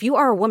 If you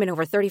are a woman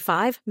over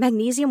 35,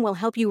 magnesium will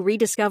help you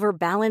rediscover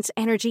balance,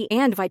 energy,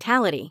 and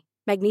vitality.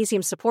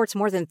 Magnesium supports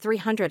more than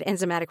 300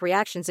 enzymatic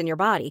reactions in your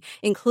body,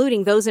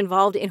 including those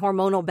involved in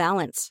hormonal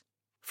balance.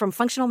 From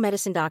functional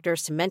medicine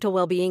doctors to mental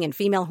well-being and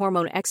female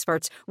hormone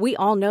experts, we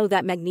all know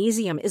that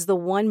magnesium is the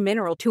one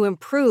mineral to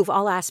improve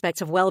all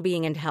aspects of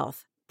well-being and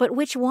health. But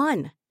which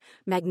one?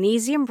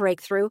 Magnesium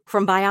Breakthrough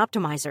from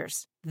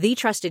Bioptimizers, the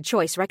trusted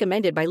choice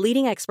recommended by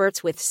leading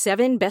experts with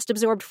 7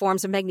 best-absorbed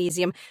forms of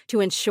magnesium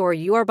to ensure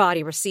your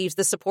body receives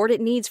the support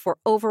it needs for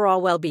overall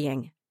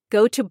well-being.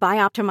 Go to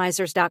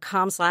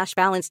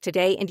bioptimizers.com/balance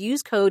today and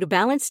use code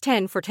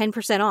BALANCE10 for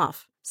 10%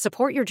 off.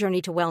 Support your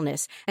journey to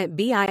wellness at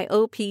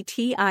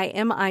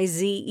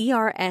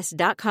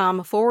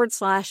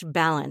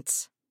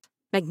bioptimizers.com/balance.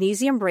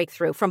 Magnesium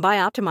Breakthrough from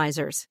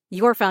Bioptimizers,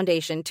 your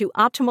foundation to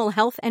optimal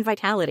health and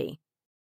vitality.